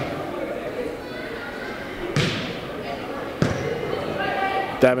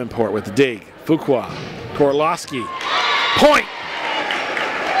 Davenport with the dig. Fuqua, Korlowski, point!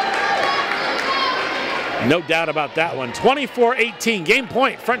 No doubt about that one. 24-18, game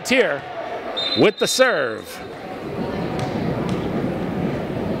point, Frontier with the serve.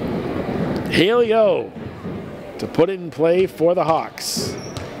 Haley O to put it in play for the Hawks.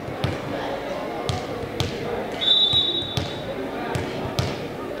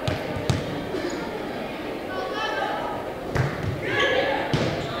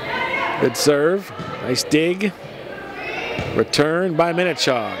 Good serve, nice dig. Return by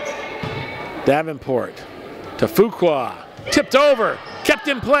Minnechaug. Davenport to Fuqua, tipped over, kept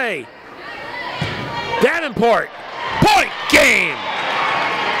in play. Davenport, point game!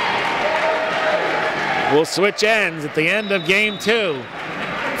 We'll switch ends at the end of game 2.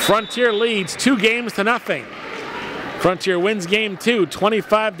 Frontier leads 2-0. Frontier wins game 2,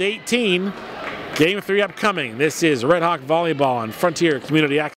 25-18. Game 3 upcoming. This is Red Hawk Volleyball on Frontier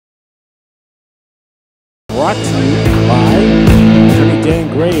Community Access. Brought to you by Attorney Dan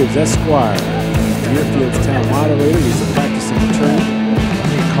Graves, Esquire. Deerfield's town moderator. He's a practicing attorney.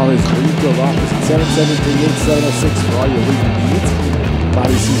 Call his Greenfield office at 773-8706 for all your legal needs.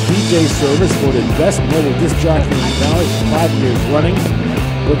 Bobby C's DJ service voted best mobile disc jockey in the Valley for 5 years running.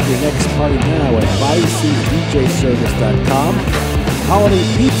 Book your next party now at BobbyC'sDJService.com. Holiday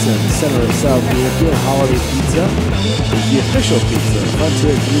Pizza in the center of South Deerfield. Holiday Pizza is the official pizza of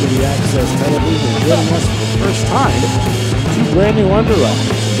Frontier Community Access Television, and joining us for the first time, 2 brand new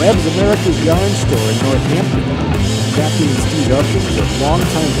underwriters. Webb's America's Yarn Store in Northampton. Kathy and Steve Elkins are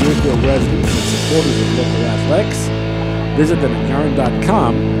longtime Deerfield residents and supporters of local athletics. Visit them at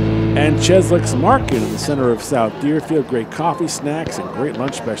yarn.com. And Cheslick's Market in the center of South Deerfield. Great coffee, snacks, and great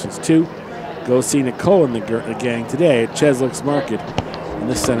lunch specials too. Go see Nicole and the gang today at Cheslick's Market in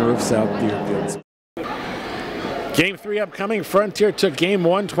the center of South Deerfield. Game 3 upcoming. Frontier took game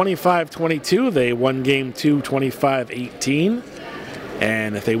 1 25-22. They won game 2 25-18.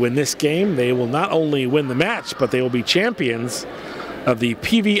 And if they win this game, they will not only win the match, but they will be champions of the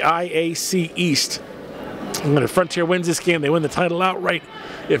PVIAC East. And when Frontier wins this game, they win the title outright.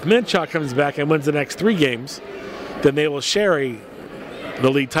 If Minnechaug comes back and wins the next 3 games, then they will share the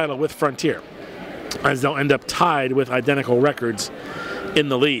league title with Frontier, as they'll end up tied with identical records in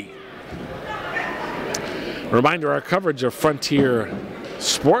the league. A reminder, our coverage of Frontier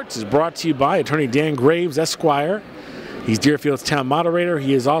sports is brought to you by Attorney Dan Graves, Esquire. He's Deerfield's town moderator.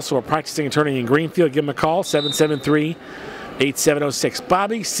 He is also a practicing attorney in Greenfield. Give him a call, 773-8706.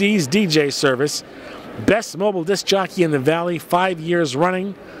 Bobby C's DJ service. Best mobile disc jockey in the Valley, 5 years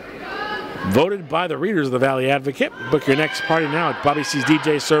running. Voted by the readers of the Valley Advocate. Book your next party now at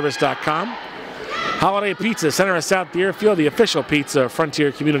BobbyC'sDJService.com. Holiday Pizza, center of South Deerfield, the official pizza of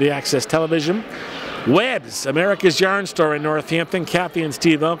Frontier Community Access Television. Webb's, America's Yarn Store in Northampton. Kathy and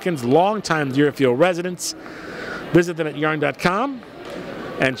Steve Elkins, longtime Deerfield residents. Visit them at yarn.com.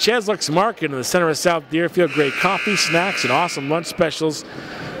 And Cheslick's Market in the center of South Deerfield. Great coffee, snacks, and awesome lunch specials.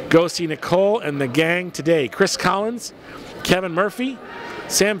 Go see Nicole and the gang today. Chris Collins, Kevin Murphy,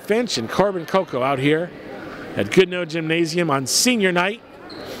 Sam Finch, and Corbin Coco out here at Goodnoe Gymnasium on senior night.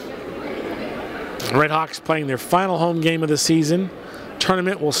 Red Hawks playing their final home game of the season.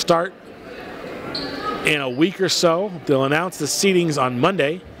 Tournament will start in a week or so. They'll announce the seedings on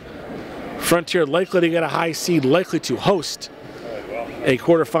Monday. Frontier likely to get a high seed, likely to host a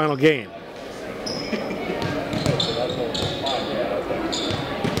quarterfinal game.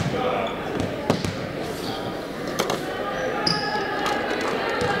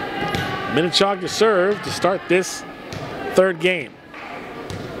 Minnechaug to serve to start this 3rd game.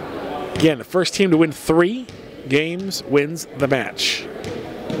 Again, the first team to win 3 games wins the match.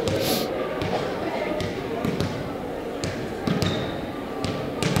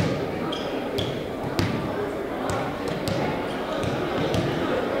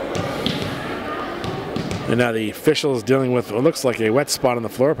 And now the officials dealing with what looks like a wet spot on the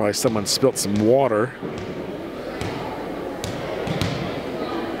floor. Probably someone spilt some water.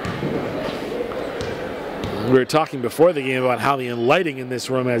 We were talking before the game about how the lighting in this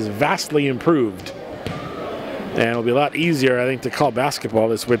room has vastly improved. And it'll be a lot easier, I think, to call basketball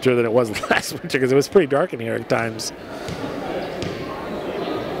this winter than it was last winter, because it was pretty dark in here at times.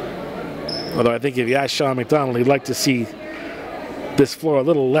 Although I think if you ask Sean McDonald, he'd like to see this floor a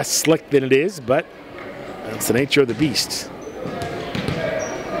little less slick than it is, but that's the nature of the beast.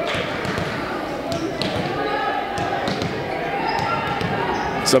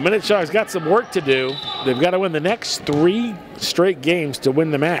 So Minnechaug's got some work to do. They've got to win the next 3 straight games to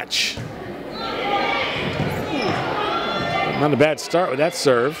win the match. Not a bad start with that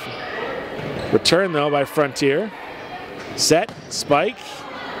serve. Return, though, by Frontier. Set, spike,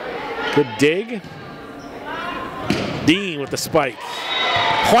 Good dig. Dean with the spike.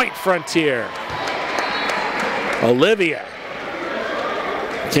 Point Frontier. Olivia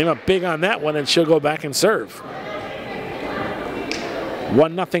came up big on that one, and she'll go back and serve.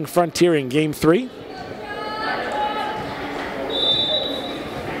 1-0 Frontier in game 3.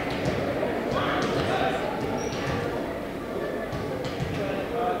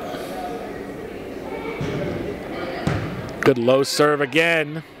 Good low serve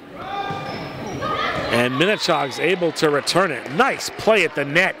again. And Minnechaug's able to return it. Nice play at the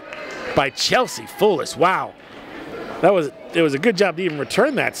net by Chelsea Foulis. Wow. It was a good job to even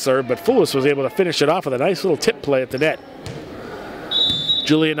return that serve, but Foulis was able to finish it off with a nice little tip play at the net.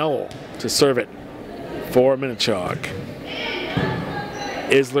 Julia Noel to serve it for Minnechaug.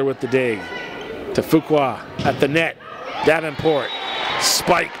 Isler with the dig to Fuqua at the net. Davenport,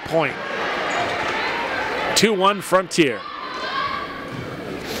 spike point. 2-1 Frontier.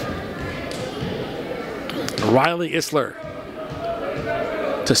 Riley Isler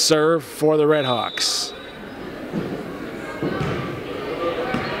to serve for the Redhawks.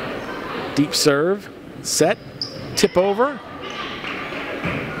 Deep serve, set, tip over.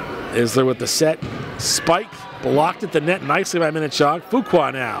 Isler with the set, spike, blocked at the net nicely by Minnechaug.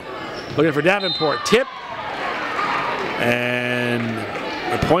 Fuqua now looking for Davenport, tip, and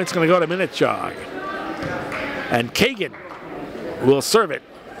the point's going to go to Minnechaug. And Kagan will serve it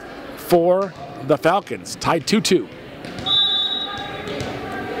for the Falcons, tied 2-2.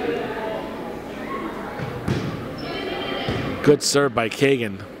 Good serve by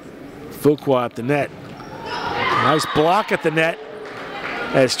Kagan. Fuqua at the net. Nice block at the net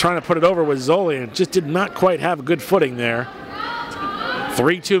as trying to put it over with Zoli, and just did not quite have a good footing there.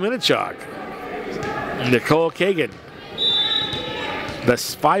 3-2 Minnechaug. Nicole Kagan, the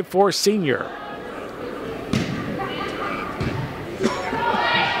 5'4" senior.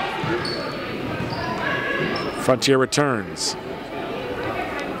 Frontier returns.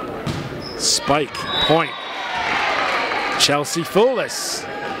 Spike, point. Chelsea Foulis.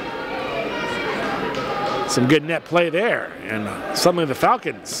 Some good net play there. And suddenly the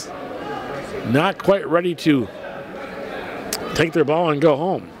Falcons not quite ready to take their ball and go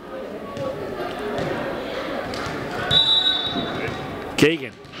home.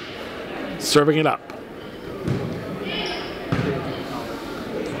 Kagan serving it up.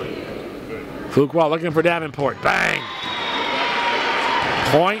 Fuqua looking for Davenport. Bang!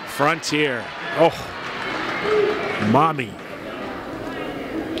 Point Frontier. Oh, mommy.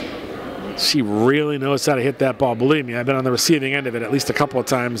 She really knows how to hit that ball. Believe me, I've been on the receiving end of it at least a couple of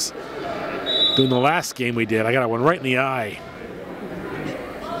times during the last game we did. I got one right in the eye.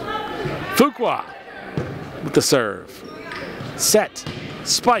 Fuqua with the serve. Set.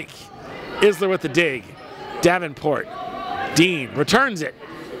 Spike. Isler with the dig. Davenport. Dean returns it.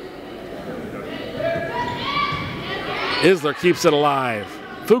 Isler keeps it alive.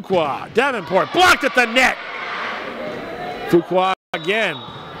 Fuqua. Davenport blocked at the net. Fuqua again.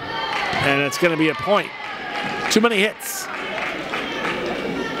 And it's going to be a point. Too many hits.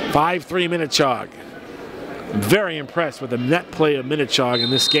 5-3 Minnechaug. Very impressed with the net play of Minnechaug in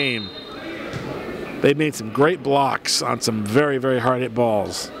this game. They've made some great blocks on some very, very hard hit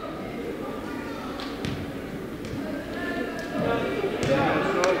balls.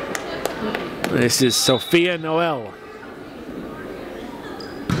 This is Sophia Noel.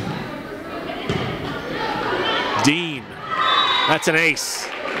 Dean. That's an ace.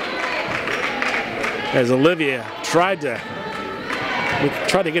 As Olivia tried to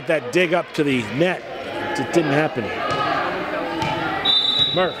get that dig up to the net. It just didn't happen.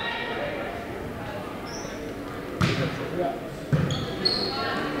 Murph.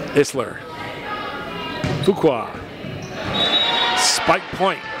 Isler. Fuqua. Spike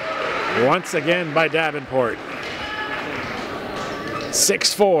point. Once again by Davenport.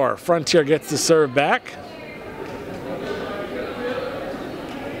 6-4. Frontier gets the serve back.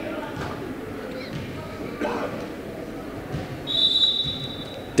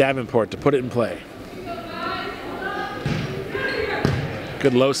 Davenport to put it in play.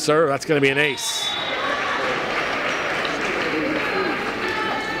 Good low serve. That's going to be an ace.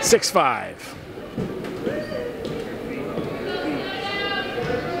 6-5.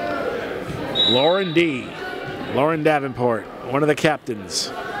 Lauren D. Lauren Davenport, one of the captains.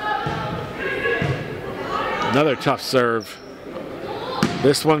 Another tough serve.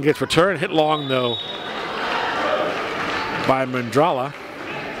 This one gets returned. Hit long, though, by Mandrala.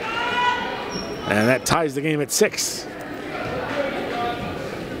 And that ties the game at 6.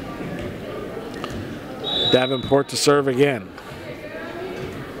 Davenport to serve again.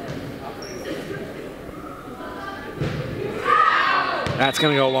 That's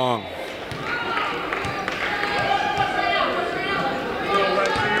going to go long.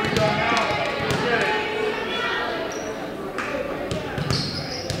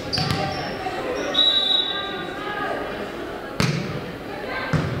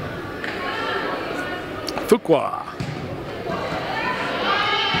 Fuqua.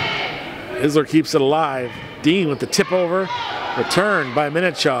 Isler keeps it alive. Dean with the tip over. Return by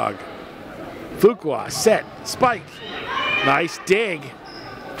Minnechaug. Fuqua set. Spike. Nice dig.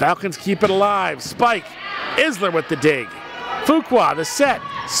 Falcons keep it alive. Spike. Isler with the dig. Fuqua the set.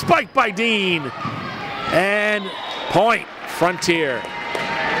 Spike by Dean. And point. Frontier.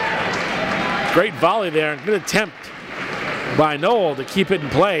 Great volley there. Good attempt by Noel to keep it in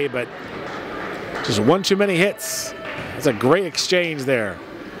play, but just one too many hits. It's a great exchange there.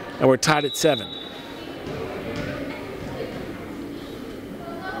 And we're tied at 7.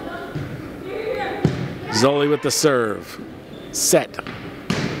 Zoli with the serve. Set.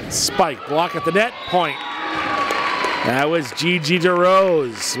 Spike. Block at the net. Point. That was Gigi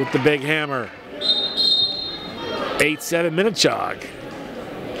DeRose with the big hammer. 8-7 Minnechaug.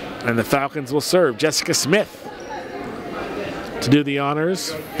 And the Falcons will serve. Jessica Smith to do the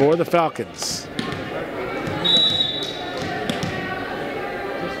honors for the Falcons.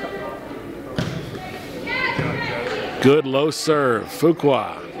 Good low serve.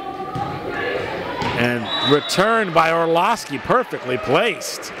 Fuqua. And returned by Orlowski, perfectly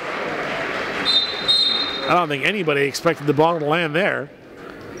placed. I don't think anybody expected the ball to land there.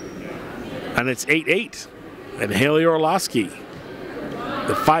 And it's 8-8. And Haley Orlowski,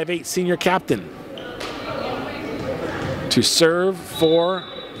 the 5'8" senior captain, to serve for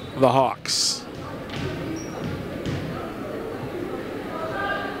the Hawks.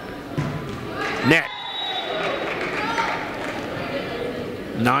 Net.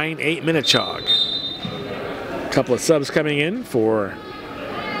 9-8 Minnechaug. A couple of subs coming in for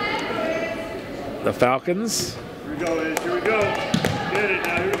the Falcons. Here we go, Edge. Here we go. Get it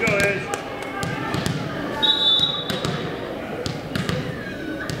now. Here we go, Edge.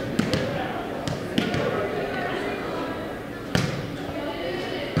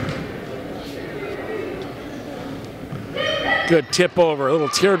 Good tip over, a little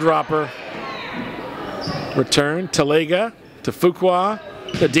teardropper. Return, Talega to Fuqua,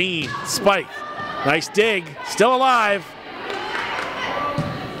 to Dean, Spike. Nice dig, still alive.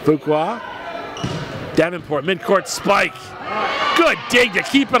 Fuqua, Davenport, midcourt Spike. Good dig to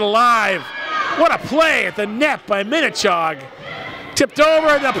keep it alive. What a play at the net by Minnechaug. Tipped over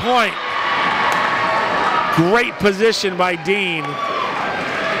at the point. Great position by Dean.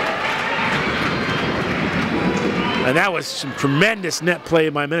 And that was some tremendous net play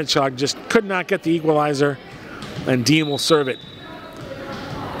by Minnechaug. Just could not get the equalizer, and Dean will serve it.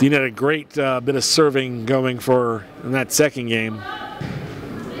 Dean had a great bit of serving going for in that second game.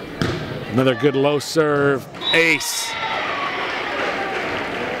 Another good low serve, ace.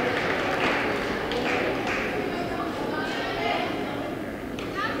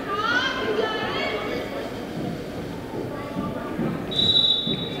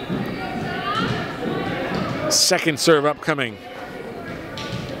 Second serve upcoming.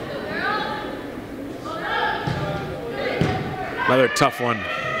 Another tough one.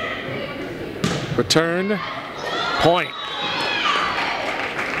 Return, point.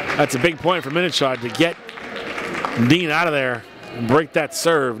 That's a big point for Minnechaug to get Dean out of there and break that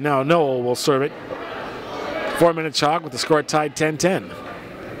serve. Now Noel will serve it for Minnechaug with the score tied 10-10.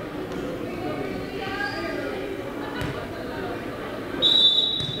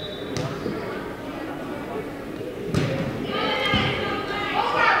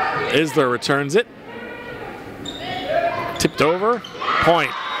 Isler returns it. Tipped over,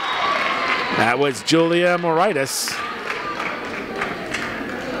 point. That was Julia Moritas.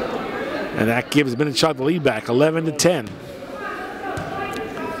 And that gives Minnechaug the lead back, 11-10.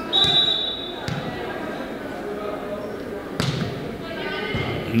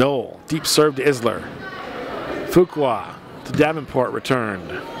 Noel, deep serve to Isler. Fuqua to Davenport,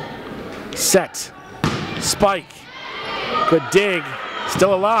 returned. Set, Spike, good dig.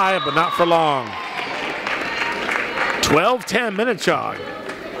 Still alive, but not for long. 12-10 Minnechaug.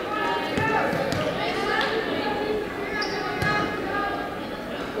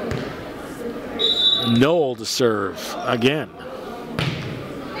 Noel to serve again.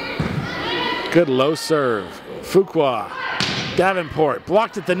 Good low serve. Fuqua, Davenport,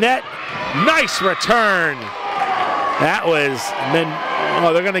 blocked at the net. Nice return. That was, and then,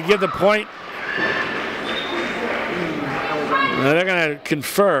 oh, they're going to give the point. They're going to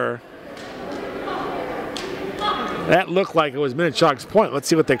confer. That looked like it was Minnechaug's point. Let's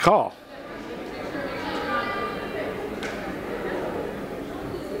see what they call.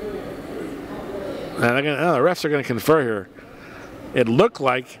 And the refs are going to confer here. It looked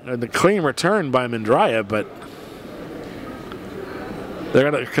like the clean return by Mendraya, but they're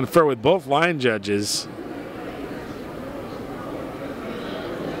going to confer with both line judges.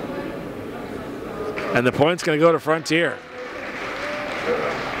 And the point's going to go to Frontier.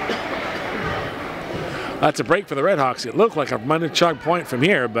 That's a break for the Redhawks. It looked like a Minnechaug point from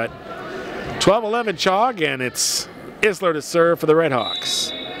here, but 12-11 Chaug, and it's Isler to serve for the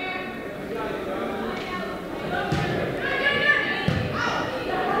Redhawks.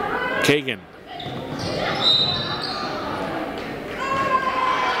 Kagan.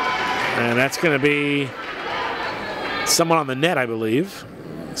 And that's going to be someone on the net, I believe.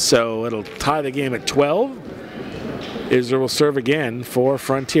 So it'll tie the game at 12. Isler will serve again for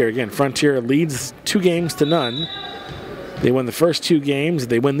Frontier. Again, Frontier leads 2-0. They won the first 2 games.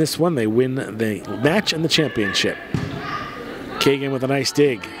 They win this one, they win the match and the championship. Kagan with a nice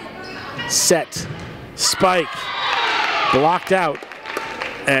dig. Set. Spike. Blocked out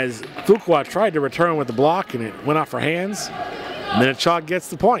as Fuqua tried to return with the block, and it went off her hands. Minnechaug gets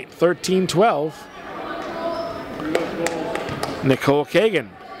the point, 13-12. Nicole Kagan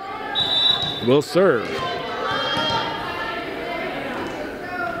will serve.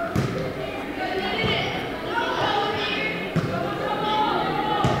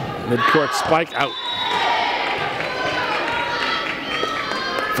 Midcourt spike out.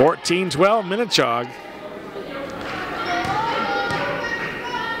 14-12 Minnechaug.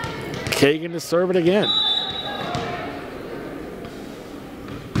 Kagan to serve it again.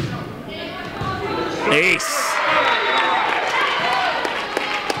 Ace.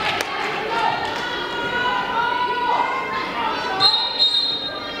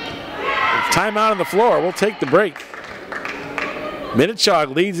 Timeout on the floor. We'll take the break.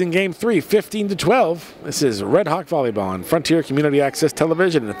 Minnechaug leads in game 3, 15-12. This is Red Hawk Volleyball on Frontier Community Access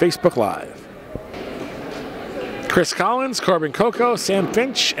Television and Facebook Live. Chris Collins, Corbin Coco, Sam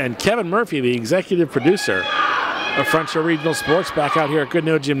Finch, and Kevin Murphy, the executive producer of Frontier Regional Sports, back out here at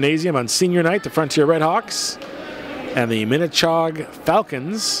Goodnoe Gymnasium on senior night. The Frontier Red Hawks and the Minnechaug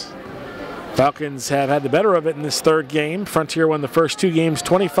Falcons. Falcons have had the better of it in this third game. Frontier won the first 2 games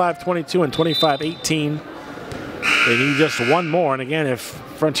 25-22 and 25-18. They need just one more, and again, if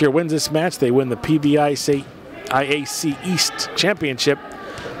Frontier wins this match, they win the PBIAC East Championship.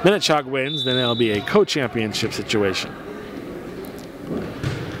 Minnechaug wins, then it'll be a co-championship situation.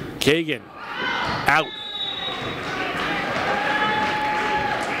 Kagan out.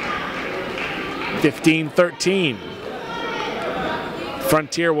 15-13.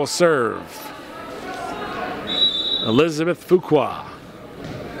 Frontier will serve. Elizabeth Fuqua.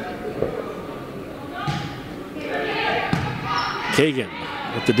 Kagan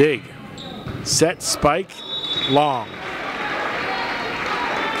with the dig. Set, spike, long.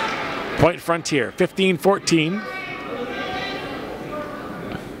 Point Frontier, 15-14.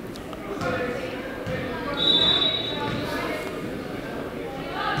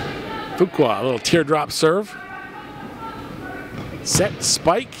 Fuqua, a little teardrop serve. Set,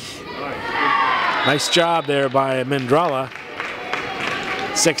 spike. Nice job there by Mendrala.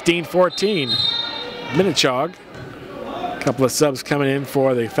 16-14. Minnechaug. A couple of subs coming in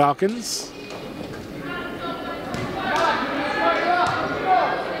for the Falcons.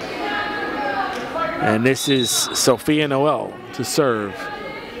 And this is Sophia Noel to serve.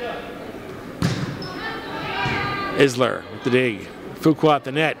 Isler with the dig. Fuqua at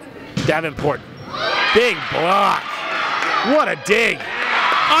the net. Davenport. Big block. What a dig.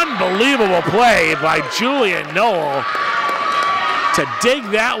 Unbelievable play by Julian Noel to dig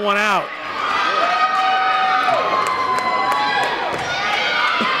that one out.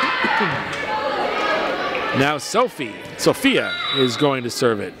 Now Sophia is going to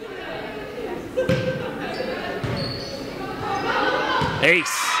serve it.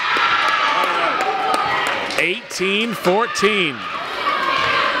 Ace. 18-14.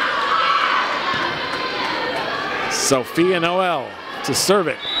 Sophia Noel to serve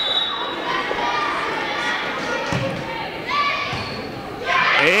it.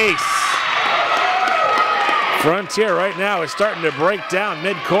 Ace. Frontier right now is starting to break down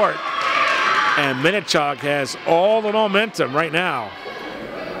midcourt. And Minnechaug has all the momentum right now.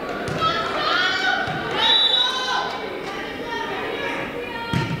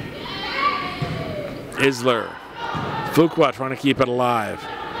 Isler. Fuqua trying to keep it alive.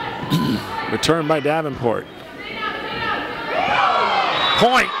 Return by Davenport.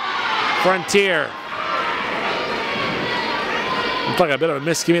 Point. Frontier. Looks like a bit of a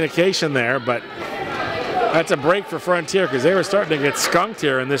miscommunication there, but that's a break for Frontier because they were starting to get skunked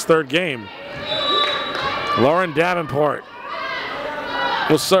here in this third game. Lauren Davenport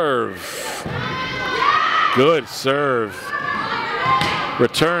will serve. Good serve.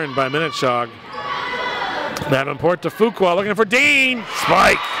 Returned by Minnechaug. Davenport to Fuqua, looking for Dean.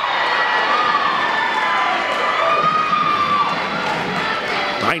 Spike.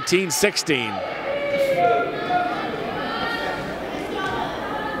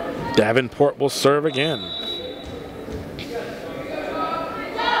 (19-16). Davenport will serve again.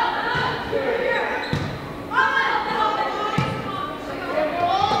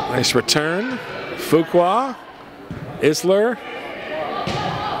 Nice return. Fuqua, Isler,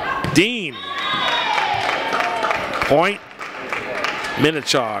 Dean. Point.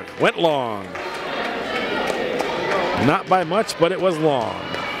 Minnechaug went long. Not by much, but it was long.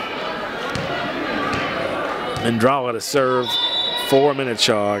 Andrala to serve for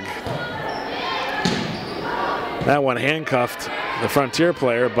Minnechaug. That one handcuffed the Frontier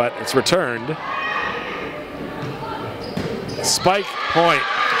player, but it's returned. Spike point.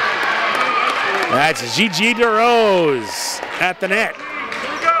 That's Gigi DeRose at the net.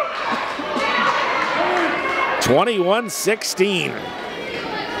 21-16.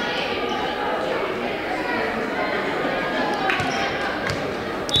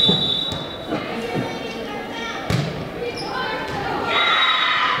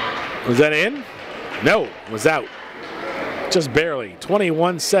 Was that in? No, was out. Just barely.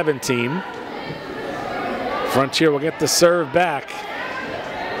 21-17. Frontier will get the serve back.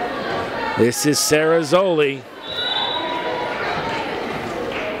 This is Sarah Zoli.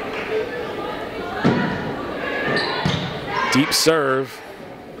 Deep serve.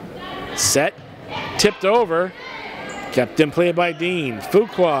 Set. Tipped over. Kept in play by Dean.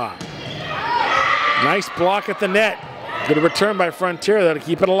 Fuqua. Nice block at the net. Good return by Frontier though to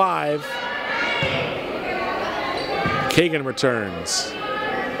keep it alive. Kagan returns.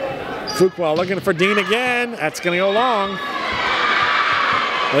 Fuqua looking for Dean again. That's going to go long.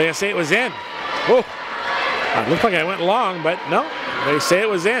 Well, they say it was in. Oh, it looked like I went long, but no, they say it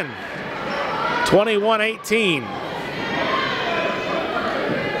was in. 21-18.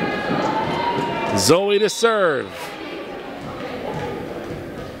 Zoe to serve.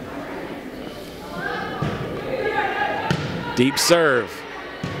 Deep serve.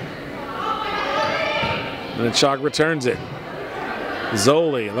 Minnechaug returns it.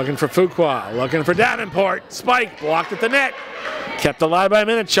 Zoli looking for Fuqua, looking for Davenport. Spike blocked at the net. Kept alive by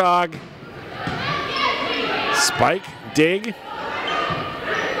Minnechaug. Spike, dig.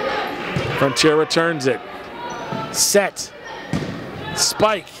 Frontier returns it. Set.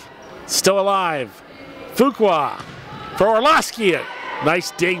 Spike, still alive. Fuqua for Orlowski. Nice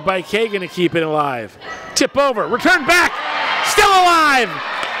dig by Kagan to keep it alive. Tip over, return back, still alive.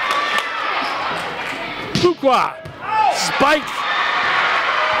 Fuqua, Spike.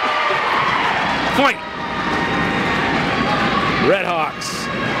 Point. Redhawks.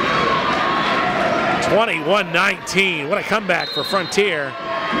 21-19. What a comeback for Frontier.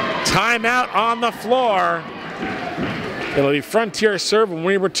 Timeout on the floor. It'll be Frontier serve when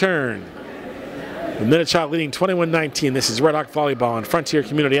we return. The Minnechaug leading 21-19. This is Red Hawk Volleyball on Frontier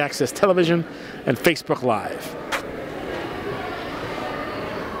Community Access Television and Facebook Live.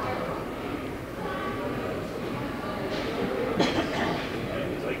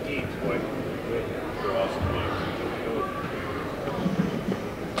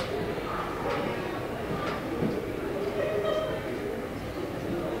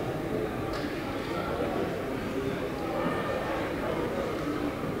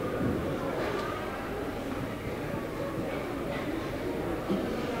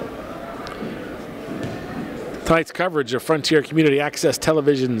 Tonight's coverage of Frontier Community Access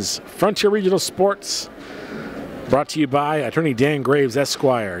Television's Frontier Regional Sports, brought to you by Attorney Dan Graves,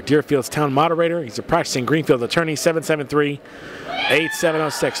 Esquire, Deerfield's town moderator. He's a practicing Greenfield attorney,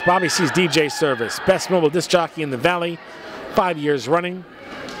 773-8706. Bobby C's DJ service, best mobile disc jockey in the Valley, 5 years running.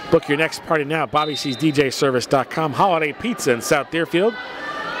 Book your next party now at BobbyC'sDJService.com. Holiday Pizza in South Deerfield,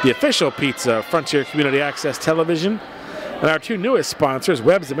 the official pizza of Frontier Community Access Television. And our two newest sponsors,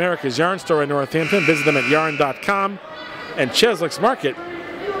 Webb's America's Yarn Store in Northampton. Visit them at yarn.com. And Cheslick's Market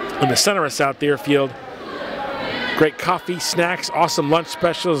in the center of South Deerfield. Great coffee, snacks, awesome lunch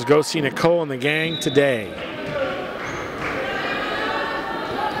specials. Go see Nicole and the gang today.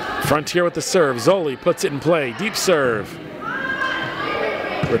 Frontier with the serve. Zoli puts it in play. Deep serve.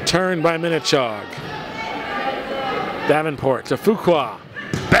 Returned by Minnechaug. Davenport to Fuqua.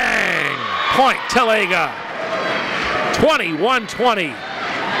 Bang! Point, Telega. 21-20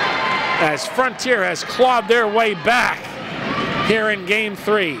 as Frontier has clawed their way back here in game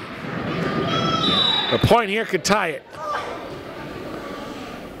 3. A point here could tie it.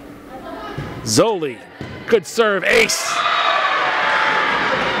 Zoli, good serve, ace.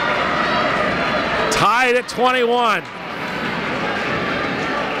 Tie tied at 21.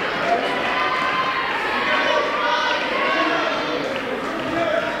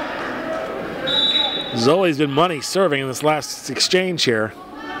 Zoli's been money serving in this last exchange here.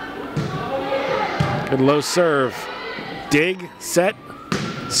 Good low serve. Dig, set,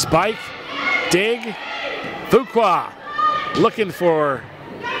 spike, dig. Fuqua looking for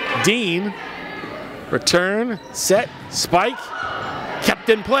Dean. Return, set, spike. Kept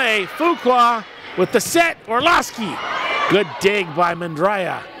in play. Fuqua with the set. Orlowski. Good dig by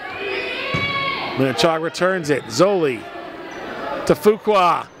Mendraya. Minnechaug returns it. Zoli to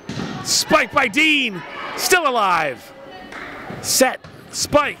Fuqua. Spike by Dean. Still alive. Set,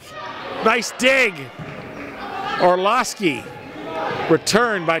 spike. Nice dig. Orlowski.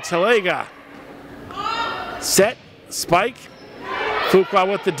 Return by Talega. Set, spike.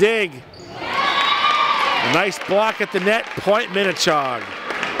 Fuqua with the dig. A nice block at the net. Point Minnechaug.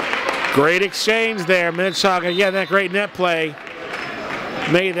 Great exchange there. Minnechaug again, that great net play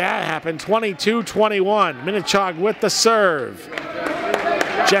made that happen. 22-21. Minnechaug with the serve.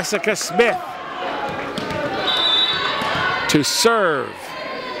 Jessica Smith to serve.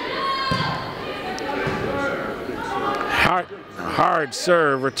 Hard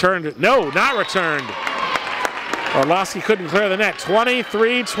serve. Returned. No, not returned. Orlowski couldn't clear the net.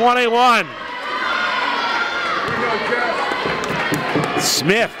 23-21.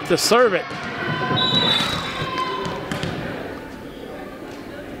 Smith to serve it.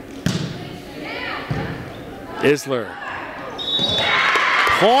 Isler.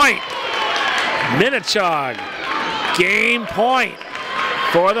 Point. Minnechaug. Game point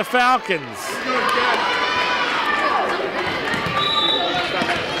for the Falcons.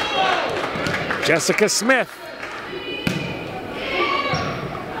 Jessica Smith.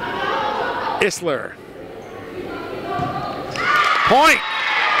 Isler. Point.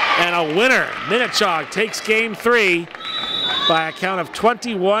 And a winner. Minnechaug takes game 3 by a count of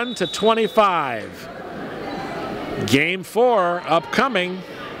 21-25. Game 4 upcoming.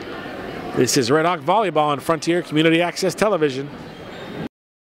 This is Red Hawk Volleyball on Frontier Community Access Television.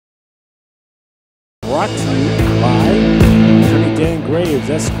 Brought to you by Attorney Dan Graves,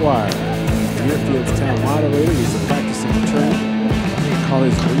 Esquire. Deerfield's town moderator. He's a practicing attorney. Call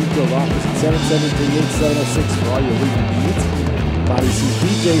his Greenfield office at 773-8706 for all your legal needs. Body Seat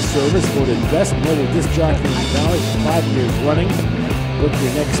DJ Service voted best mobile disc jockey in the Valley for 5 years running. Book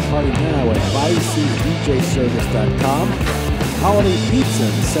your next party now at bodyseatdjservice.com. Holiday Pizza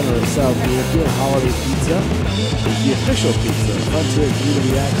in the center of South Deerfield. Holiday Pizza is the official pizza of Frontier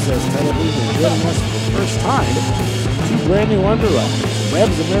Community Access Television. And joining us for the first time, 2 brand new underwriters.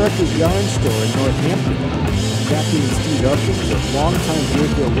 Webb's America's Yarn Store in Northampton. Jackie and Steve Elkins are longtime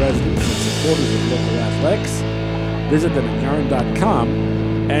Deerfield residents and supporters of local athletics. Visit them at yarn.com.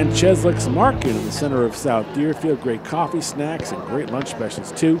 And Cheslick's Market in the center of South Deerfield. Great coffee, snacks, and great lunch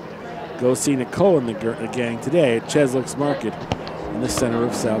specials too. Go see Nicole and the gang today at Cheslick's Market in the center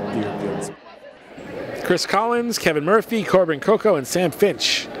of South Deerfield. Chris Collins, Kevin Murphy, Corbin Coco, and Sam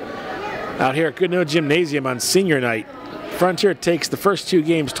Finch out here at Goodnoe Gymnasium on senior night. Frontier takes the first 2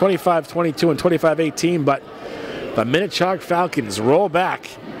 games 25-22 and 25-18, but the Minnechaug Falcons roll back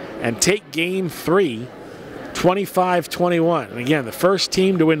and take game 3 25-21. And again, the first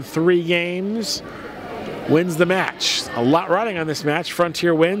team to win 3 games wins the match. A lot riding on this match.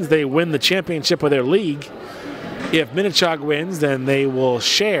 Frontier wins, they win the championship of their league. If Minnechaug wins, then they will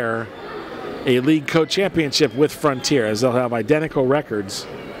share a league co-championship with Frontier, as they'll have identical records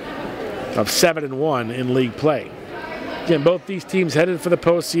of 7-1 in league play. Again, both these teams headed for the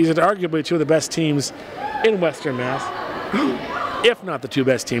postseason, arguably 2 of the best teams in Western Mass, if not the 2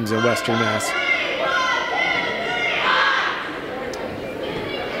 best teams in Western Mass.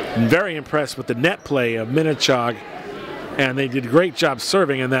 I'm very impressed with the net play of Minnechaug, and they did a great job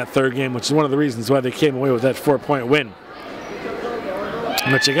serving in that 3rd game, which is one of the reasons why they came away with that 4-point win.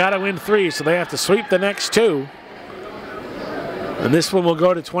 But you got to win 3, so they have to sweep the next 2. And this one will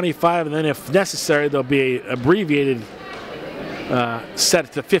go to 25, and then if necessary, there'll be an abbreviated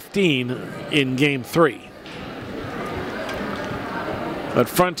set to 15 in game 3. But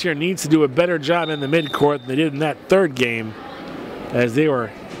Frontier needs to do a better job in the midcourt than they did in that 3rd game, as they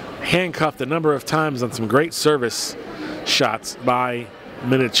were handcuffed a number of times on some great service shots by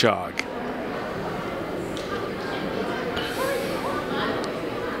Minnechaug.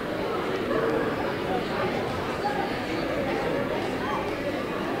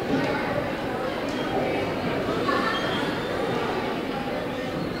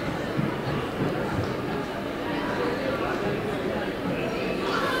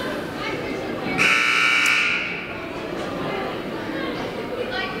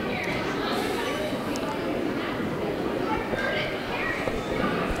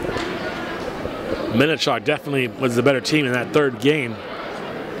 Minnechaug definitely was the better team in that third game.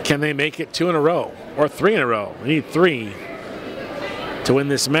 Can they make it 2 in a row or 3 in a row? We need 3 to win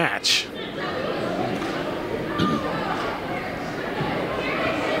this match.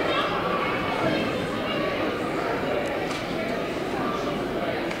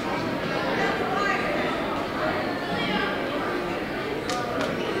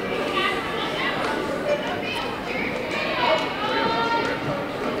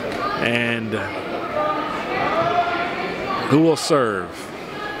 And who will serve?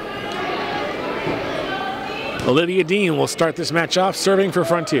 Olivia Dean will start this match off serving for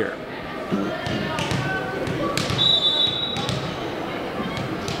Frontier.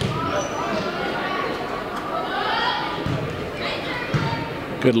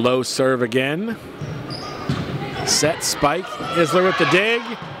 Good low serve again. Set, spike. Isler with the dig.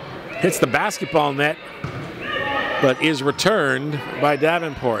 Hits the basketball net, but is returned by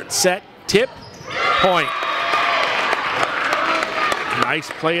Davenport. Set, tip, point. Nice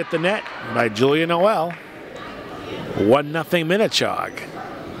play at the net by Julia Noel. 1-0 Minnechaug.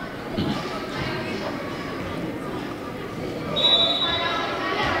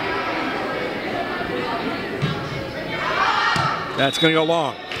 That's going to go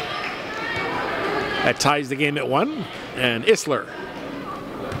long. That ties the game at 1, and Isler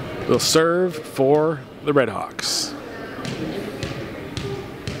will serve for the Redhawks.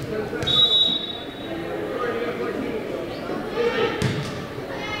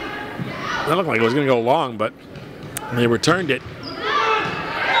 That looked like it was going to go long, but they returned it.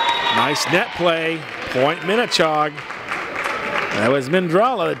 Nice net play. Point Minnechaug. That was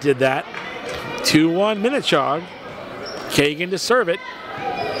Mendrala that did that. 2-1 Minnechaug. Kagan to serve it.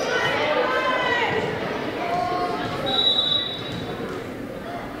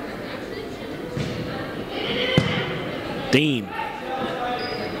 Dean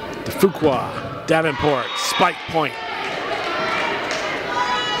to Fuqua. Davenport. Spike point.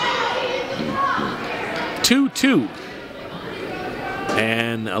 2-2.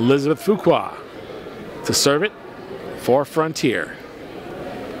 And Elizabeth Fuqua to serve it for Frontier.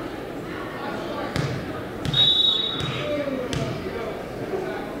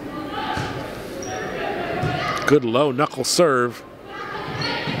 Good low knuckle serve.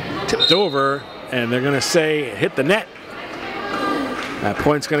 Tipped over, and they're going to say hit the net. That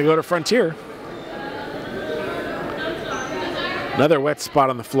point's going to go to Frontier. Another wet spot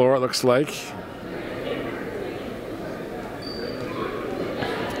on the floor, it looks like.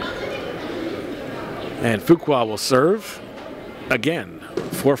 And Fuqua will serve again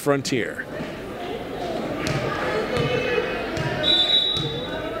for Frontier.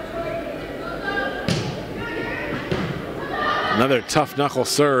 Another tough knuckle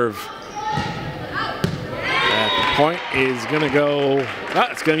serve. That point is going to go,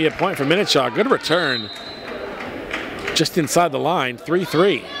 it's going to be a point for Minnechaug. Good return. Just inside the line,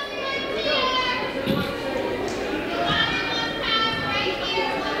 3-3.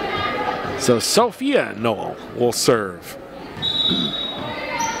 So Sophia Noel will serve.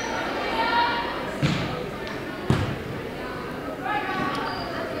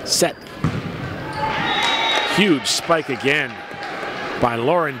 Set. Huge spike again by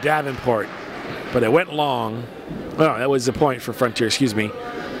Lauren Davenport, but it went long. Well, that was the point for Frontier, excuse me.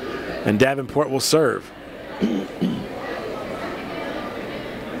 And Davenport will serve.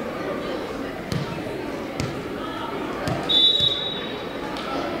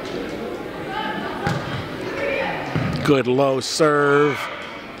 Good low serve.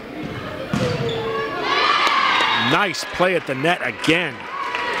 Nice play at the net again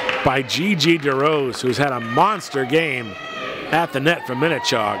by Gigi DeRose, who's had a monster game at the net for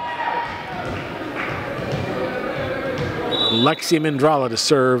Minnechaug. Lexi Mendrala to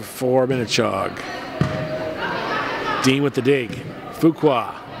serve for Minnechaug. Dean with the dig.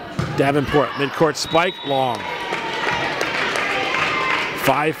 Fuqua. Davenport. Midcourt spike. Long.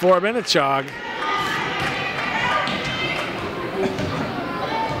 5-4 Minnechaug.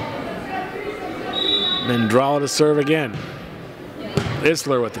 Mendrala to serve again.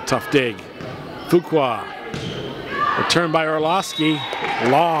 Isler with the tough dig. Fuqua. Return by Orlowski.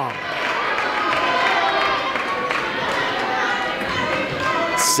 Long.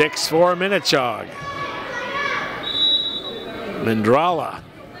 6-4 Minnechaug. Mendrala.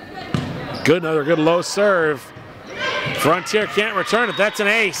 Good, another good low serve. Frontier can't return it. That's an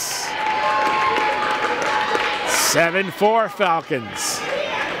ace. 7-4 Falcons.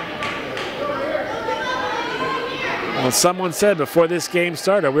 Well, someone said before this game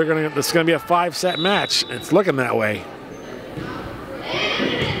started, this is gonna be a 5-set match. It's looking that way.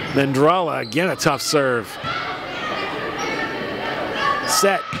 Mendrala, again a tough serve.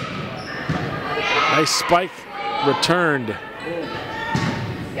 Set. Nice spike returned.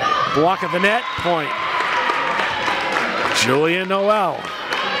 Block at the net, point. Julian Noel.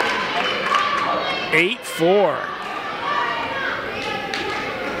 8-4.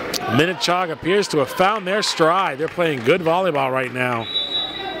 Minnechaug appears to have found their stride. They're playing good volleyball right now.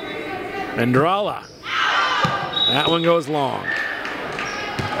 Andrala. That one goes long.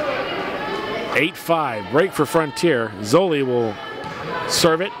 8-5. Break for Frontier. Zoli will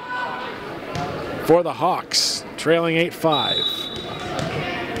serve it for the Hawks, trailing 8-5.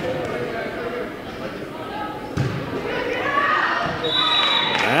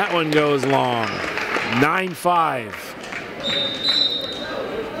 That one goes long. 9-5.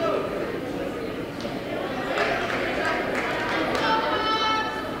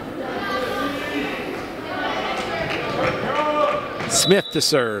 Smith to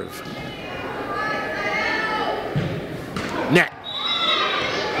serve. Net.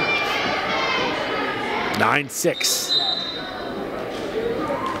 9-6.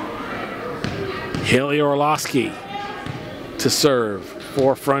 Haley Orlowski to serve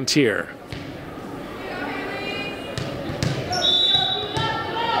for Frontier.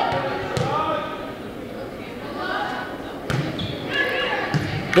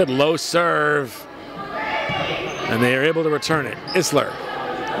 Good low serve. And they are able to return it. Isler.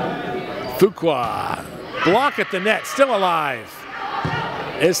 Fuqua. Block at the net, still alive.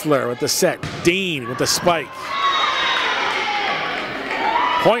 Isler with the set. Dean with the spike.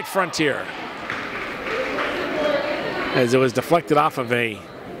 Point Frontier. As it was deflected off of a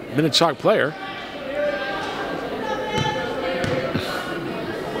Minnechaug player.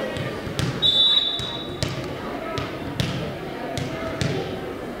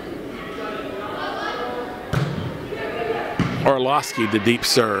 Orlowski, the deep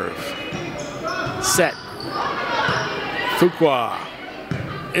serve. Set. Fuqua.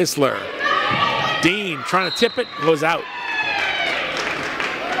 Isler. Dean trying to tip it, goes out.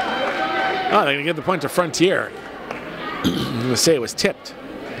 Oh, they're going to give the point to Frontier. I'm going to say it was tipped.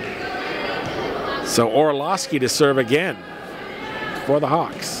 So Orlowski to serve again for the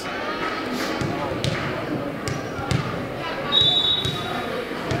Hawks.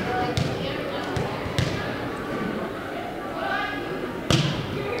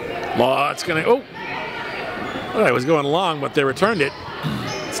 Well, it's going to, well, it was going long, but they returned it.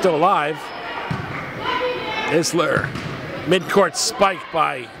 It's still alive. Isler. Mid-court spike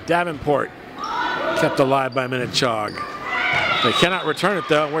by Davenport. Kept alive by Minnechaug. They cannot return it,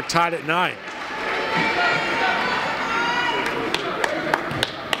 though. We're tied at 9.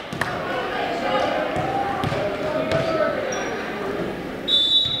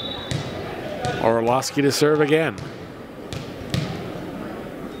 Orlowski to serve again.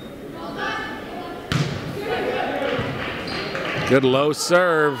 Good low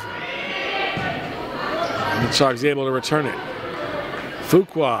serve. Minnechaug's able to return it.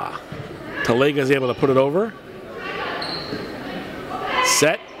 Fuqua. Talega's able to put it over.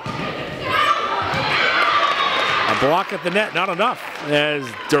 Set. A block at the net, not enough. As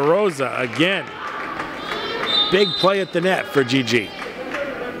DeRosa again. Big play at the net for GG.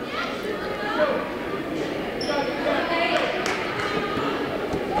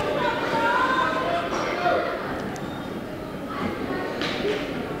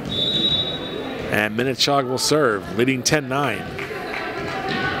 And Minnechaug will serve, leading 10-9.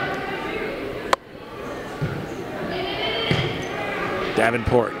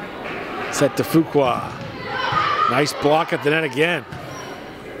 Davenport, set to Fuqua. Nice block at the net again.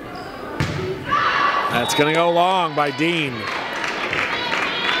 That's gonna go long by Dean.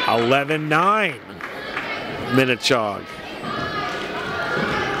 11-9, Minnechaug.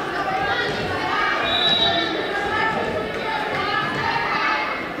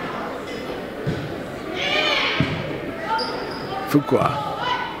 Fuqua.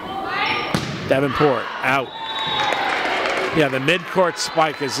 Davenport out. Yeah, the mid-court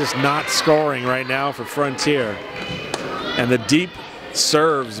spike is just not scoring right now for Frontier. And the deep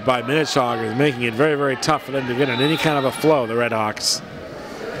serves by Minnechaug is making it very, very tough for them to get in any kind of a flow, the Redhawks.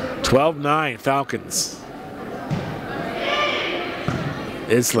 12-9 Falcons.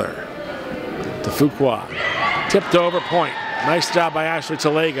 Isler to Fuqua. Tipped over, point. Nice job by Ashley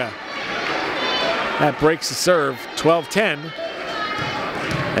Talega. That breaks the serve, 12-10.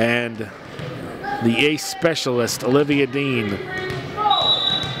 And the ace specialist, Olivia Dean,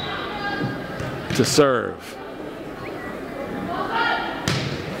 to serve.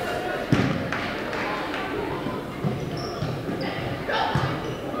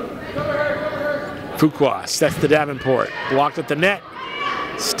 Fuqua sets to Davenport. Blocked at the net.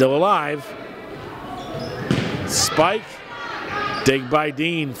 Still alive. Spike. Dig by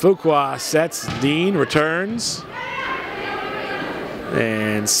Dean. Fuqua sets. Dean returns.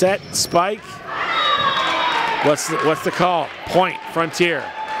 And set. Spike. What's the call? Point. Frontier.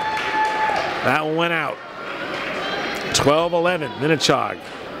 That one went out. 12-11. Minnechaug.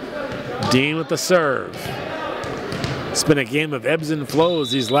 Dean with the serve. It's been a game of ebbs and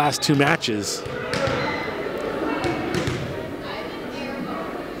flows these last two matches.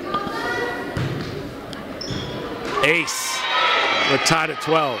 Ace. We're tied at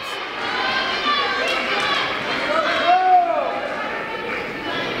 12.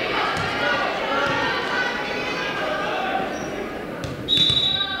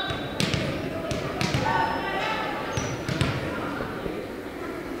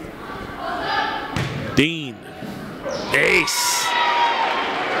 Dean. Ace.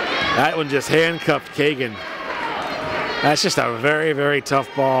 That one just handcuffed Kagan. That's just a very, very tough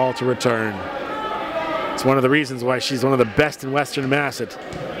ball to return. It's one of the reasons why she's one of the best in Western Mass at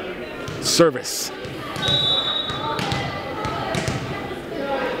service.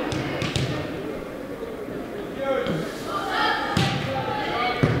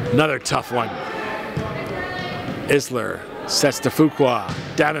 Another tough one. Isler sets to Fuqua.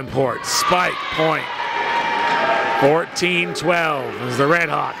 Davenport, spike, point. 14-12 as the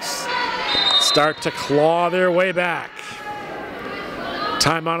Redhawks start to claw their way back.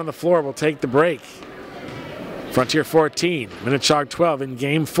 Timeout on the floor will take the break. Frontier 14, Minnechaug 12 in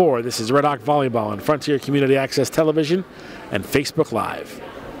Game 4. This is Red Hawk Volleyball on Frontier Community Access Television and Facebook Live.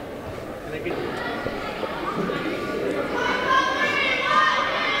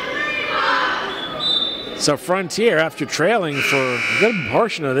 So Frontier, after trailing for a good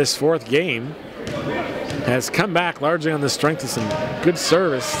portion of this fourth game, has come back largely on the strength of some good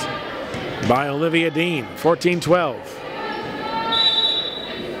service by Olivia Dean. 14-12.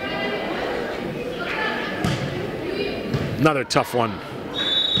 Another tough one.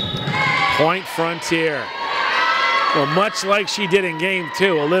 Point Frontier. Well, much like she did in Game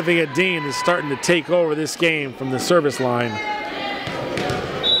 2, Olivia Dean is starting to take over this game from the service line.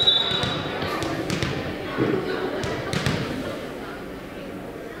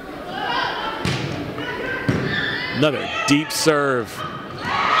 Another deep serve.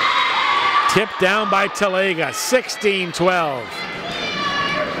 Tipped down by Talega, 16-12.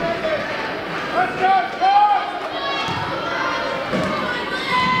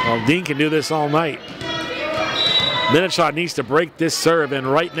 Well, Dean can do this all night. Minnechaug needs to break this serve in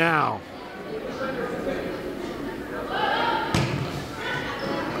right now.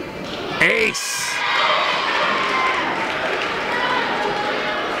 Ace.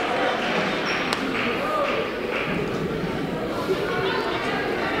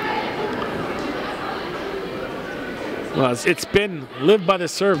 Well, it's been live by the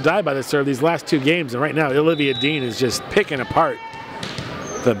serve, die by the serve these last two games, and right now Olivia Dean is just picking apart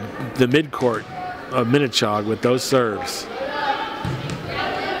the midcourt of Minnechaug with those serves.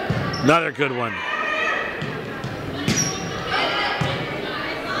 Another good one.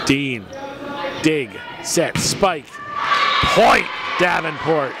 Dean, dig, set, spike, point,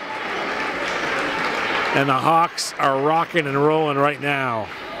 Davenport. And the Hawks are rocking and rolling right now.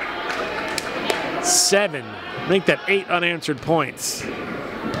 7, make that 8 unanswered points.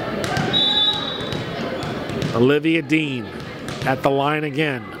 Olivia Dean at the line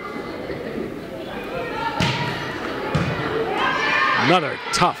again. Another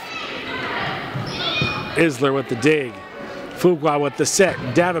tough. Isler with the dig. Fuqua with the set.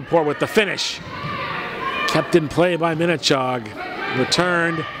 Davenport with the finish. Kept in play by Minnechaug.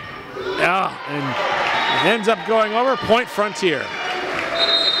 Returned. And ends up going over. Point Frontier.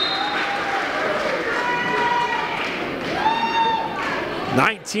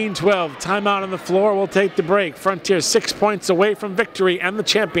 (19-12). Timeout on the floor. We'll take the break. Frontier 6 points away from victory and the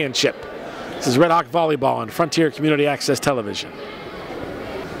championship. This is Red Hawk Volleyball on Frontier Community Access Television.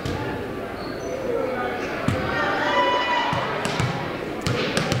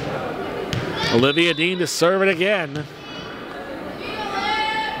 Olivia Dean to serve it again.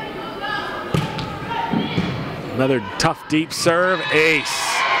 Another tough deep serve.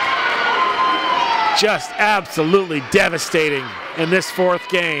 Ace. Just absolutely devastating in this fourth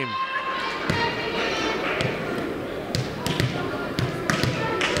game.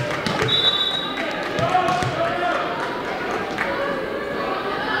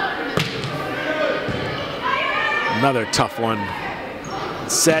 Another tough one.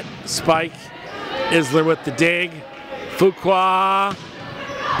 Set, spike. Isler with the dig. Fuqua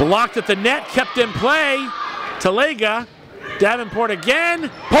blocked at the net, kept in play. Talega, Davenport again.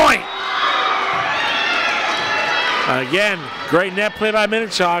 Point! Again, great net play by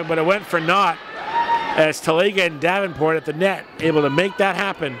Minnechaug, but it went for naught. as Talega and Davenport at the net, able to make that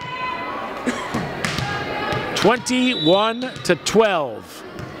happen. 21-12.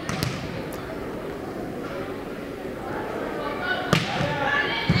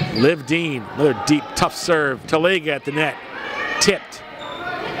 Liv Dean, another deep, tough serve. Talega at the net, tipped,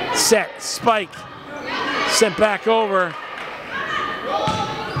 set, spike, sent back over.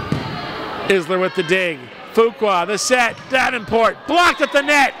 Isler with the dig. Fuqua, the set, Davenport, blocked at the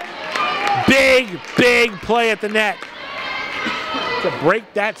net. Big, big play at the net to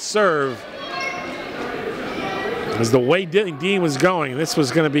break that serve. As the way Dean was going, this was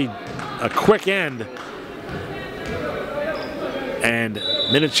going to be a quick end. And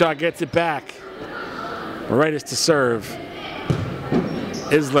Minnechaug gets it back. Right to serve.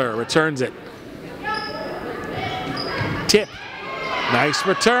 Isler returns it. Tip. Nice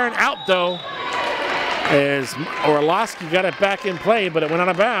return. Out though. As Orlowski got it back in play, but it went out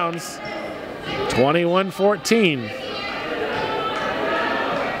of bounds. 21-14.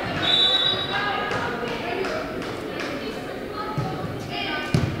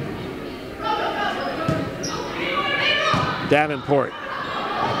 Davenport.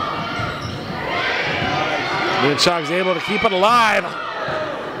 Minnechaug's able to keep it alive.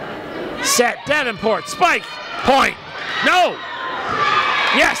 Set, Davenport, spike, point. No!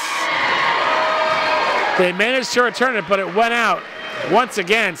 Yes! They managed to return it, but it went out. Once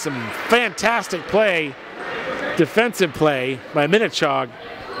again, some fantastic play, defensive play by Minnechaug.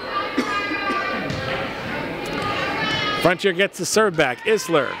 Frontier gets the serve back.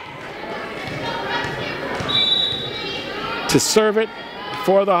 Isler to serve it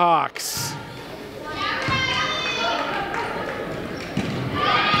for the Hawks.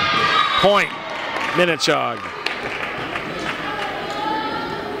 Point, Minnechaug.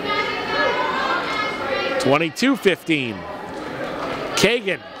 22-15.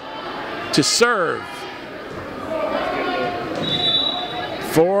 Kagan to serve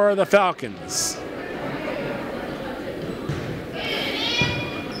for the Falcons.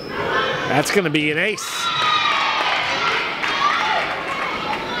 That's going to be an ace.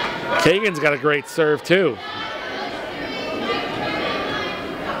 Kagan's got a great serve too.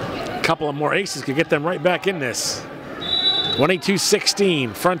 A couple of more aces could get them right back in this.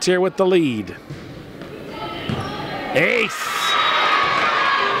 22-16, Frontier with the lead. Ace.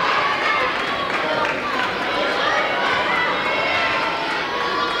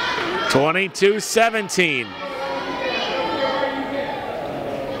 (22-17).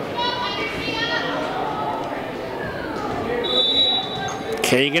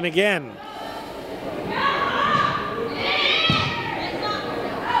 Kagan again.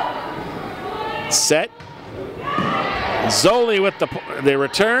 Set. Zoli with the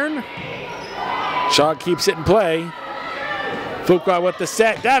return. Shaw keeps it in play. Fuqua with the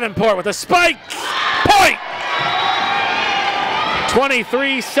set. Davenport with a spike. Point!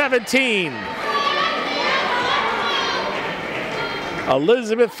 23-17.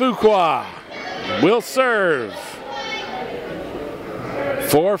 Elizabeth Fuqua will serve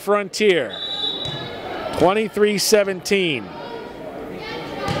for Frontier. 23-17.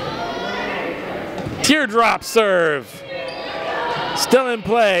 Teardrop serve. Still in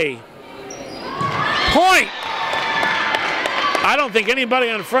play. Point! I don't think anybody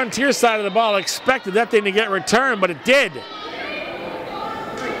on Frontier side of the ball expected that thing to get returned, but it did.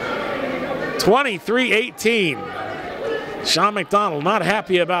 23-18. Sean McDonald not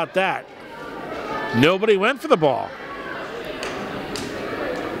happy about that. Nobody went for the ball.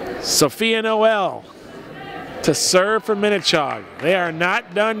 Sophia Noel to serve for Minnechaug. They are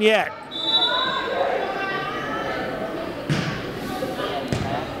not done yet.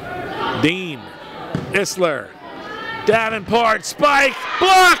 Dean, Isler, Davenport, spike,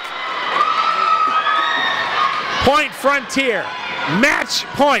 block! Point Frontier, match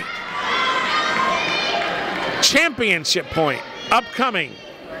point. Championship point, upcoming.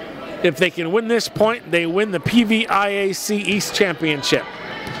 If they can win this point, they win the PVIAC East Championship.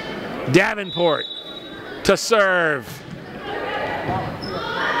 Davenport to serve.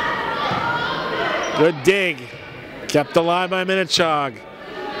 Good dig. Kept alive by Minnechaug.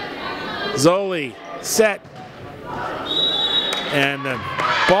 Zoli set. And the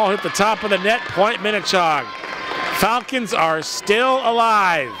ball hit the top of the net. Point Minnechaug. Falcons are still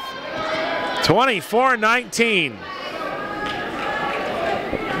alive. 24-19.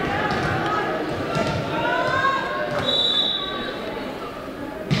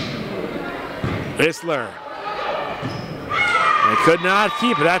 Isler. They could not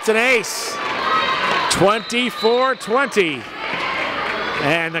keep it. That's an ace. 24-20.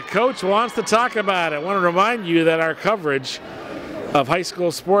 And the coach wants to talk about it. I want to remind you that our coverage of high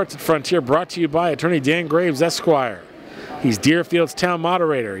school sports at Frontier, brought to you by Attorney Dan Graves, Esquire. He's Deerfield's town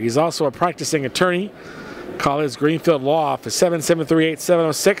moderator. He's also a practicing attorney. Call his Greenfield Law Office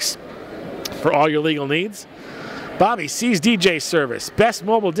 773-8706 for all your legal needs. Bobby C's DJ service, best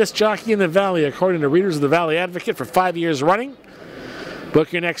mobile disc jockey in the Valley, according to readers of the Valley Advocate for 5 years running.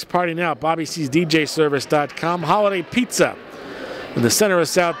 Book your next party now at BobbyC'sDJService.com. Holiday Pizza in the center of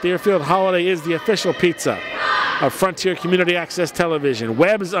South Deerfield. Holiday is the official pizza of Frontier Community Access Television.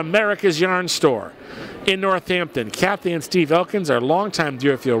 Webb's America's Yarn Store in Northampton. Kathy and Steve Elkins are longtime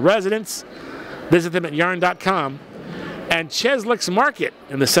Deerfield residents. Visit them at yarn.com. And Cheslick's Market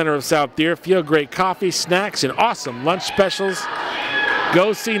in the center of South Deerfield. Great coffee, snacks, and awesome lunch specials.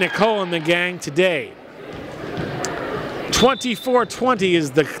 Go see Nicole and the gang today. 24-20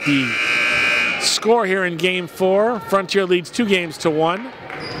 is the score here in Game 4. Frontier leads 2-1.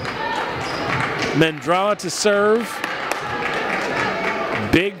 Mendrala to serve.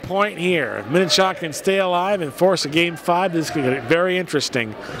 Big point here. If Minnechaug can stay alive and force a Game 5, this could get very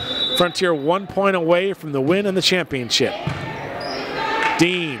interesting. Frontier 1 point away from the win and the championship.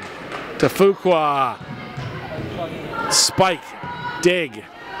 Dean to Fuqua. Spike. Dig.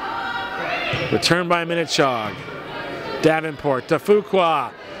 Return by Minnechaug. Davenport to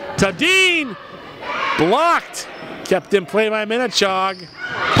Fuqua. To Dean. Blocked. Kept in play by Minnechaug.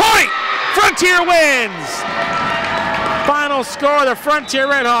 Point! Frontier wins! Final score, the Frontier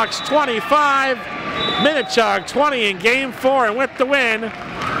Redhawks 25, Minnechaug 20 in Game 4, and with the win,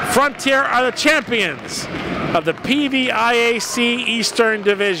 Frontier are the champions of the PVIAC Eastern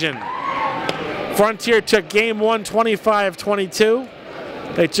Division. Frontier took Game 1 25-22.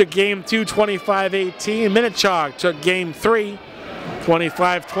 They took Game 2 25-18. Minnechaug took Game 3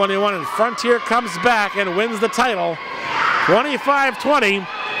 25-21, and Frontier comes back and wins the title 25-20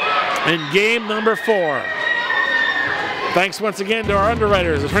 in Game number 4. Thanks once again to our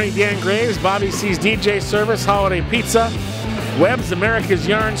underwriters, Attorney Dan Graves, Bobby C's DJ Service, Holiday Pizza, Webb's America's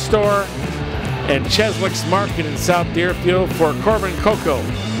Yarn Store, and Cheslick's Market in South Deerfield. For Corbin Coco,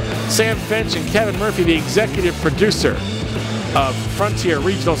 Sam Finch, and Kevin Murphy, the executive producer of Frontier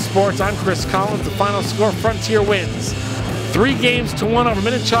Regional Sports, I'm Chris Collins. The final score, Frontier wins 3-1 over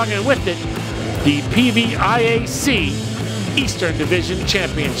Minnechaug, and with it, the PVIAC Eastern Division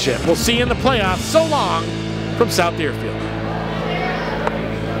Championship. We'll see you in the playoffs. So long from South Deerfield.